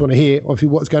because I just want to hear, obviously,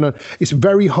 what's going on. It's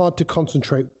very hard to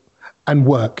concentrate and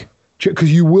work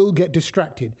because you will get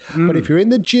distracted. But if you're in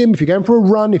the gym, if you're going for a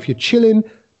run, if you're chilling,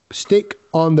 stick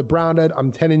on the Brownload.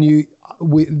 I'm telling you,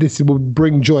 this will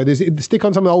bring joy. Stick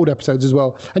on some of the old episodes as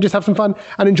well and just have some fun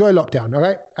and enjoy lockdown, all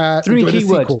right? 3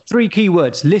 keywords. 3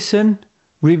 keywords. Listen,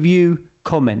 review,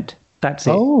 comment. That's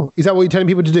it. Oh, is that what you're telling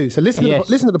people to do? So listen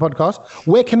to the podcast.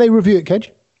 Where can they review it,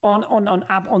 Kedge?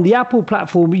 On the Apple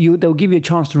platform, they'll give you a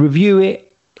chance to review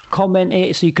it, comment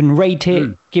it, so you can rate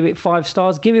it, give it 5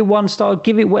 stars, give it 1 star,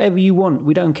 give it whatever you want.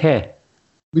 We don't care.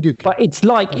 We do. But it's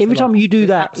like every time you do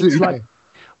that, it's like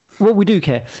Well, we do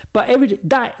care, but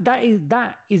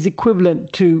that is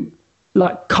equivalent to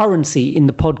like currency in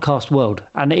the podcast world,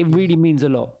 and it really means a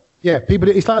lot. Yeah, people.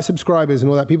 It's like subscribers and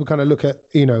all that. People kind of look at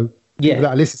people that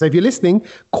are listening. So if you're listening,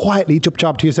 quietly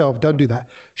chop to yourself. Don't do that.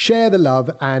 Share the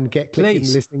love and get clicking,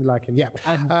 listening, liking. Yeah,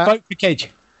 and vote for Kedge.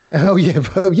 Oh yeah,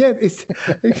 It's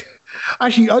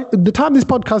actually the time this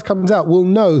podcast comes out, we'll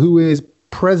know who is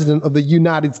President of the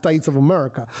United States of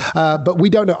America. But we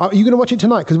don't know. Are you going to watch it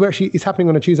tonight? Because it's happening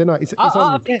on a Tuesday night. It's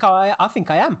I think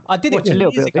I am. I did it 4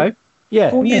 years ago. Yeah,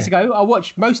 4 years ago. I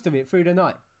watched most of it through the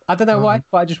night. I don't know why,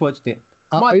 but I just watched it.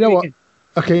 You know what?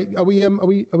 Okay, are we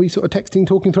sort of texting,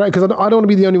 talking through it? Because I don't want to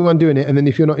be the only one doing it. And then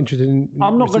if you're not interested in,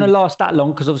 I'm not going to last that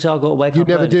long because obviously I've got to wake up.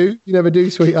 You never do,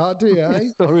 sweetheart, do you? Eh?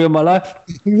 Story of my life.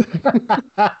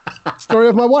 Story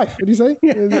of my wife. What do you say?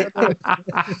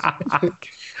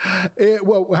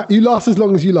 Well, you last as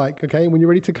long as you like. Okay, when you're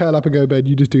ready to curl up and go to bed,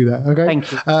 you just do that. Okay.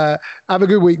 Thank you. Have a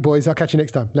good week, boys. I'll catch you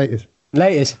next time. Laters.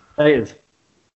 Laters.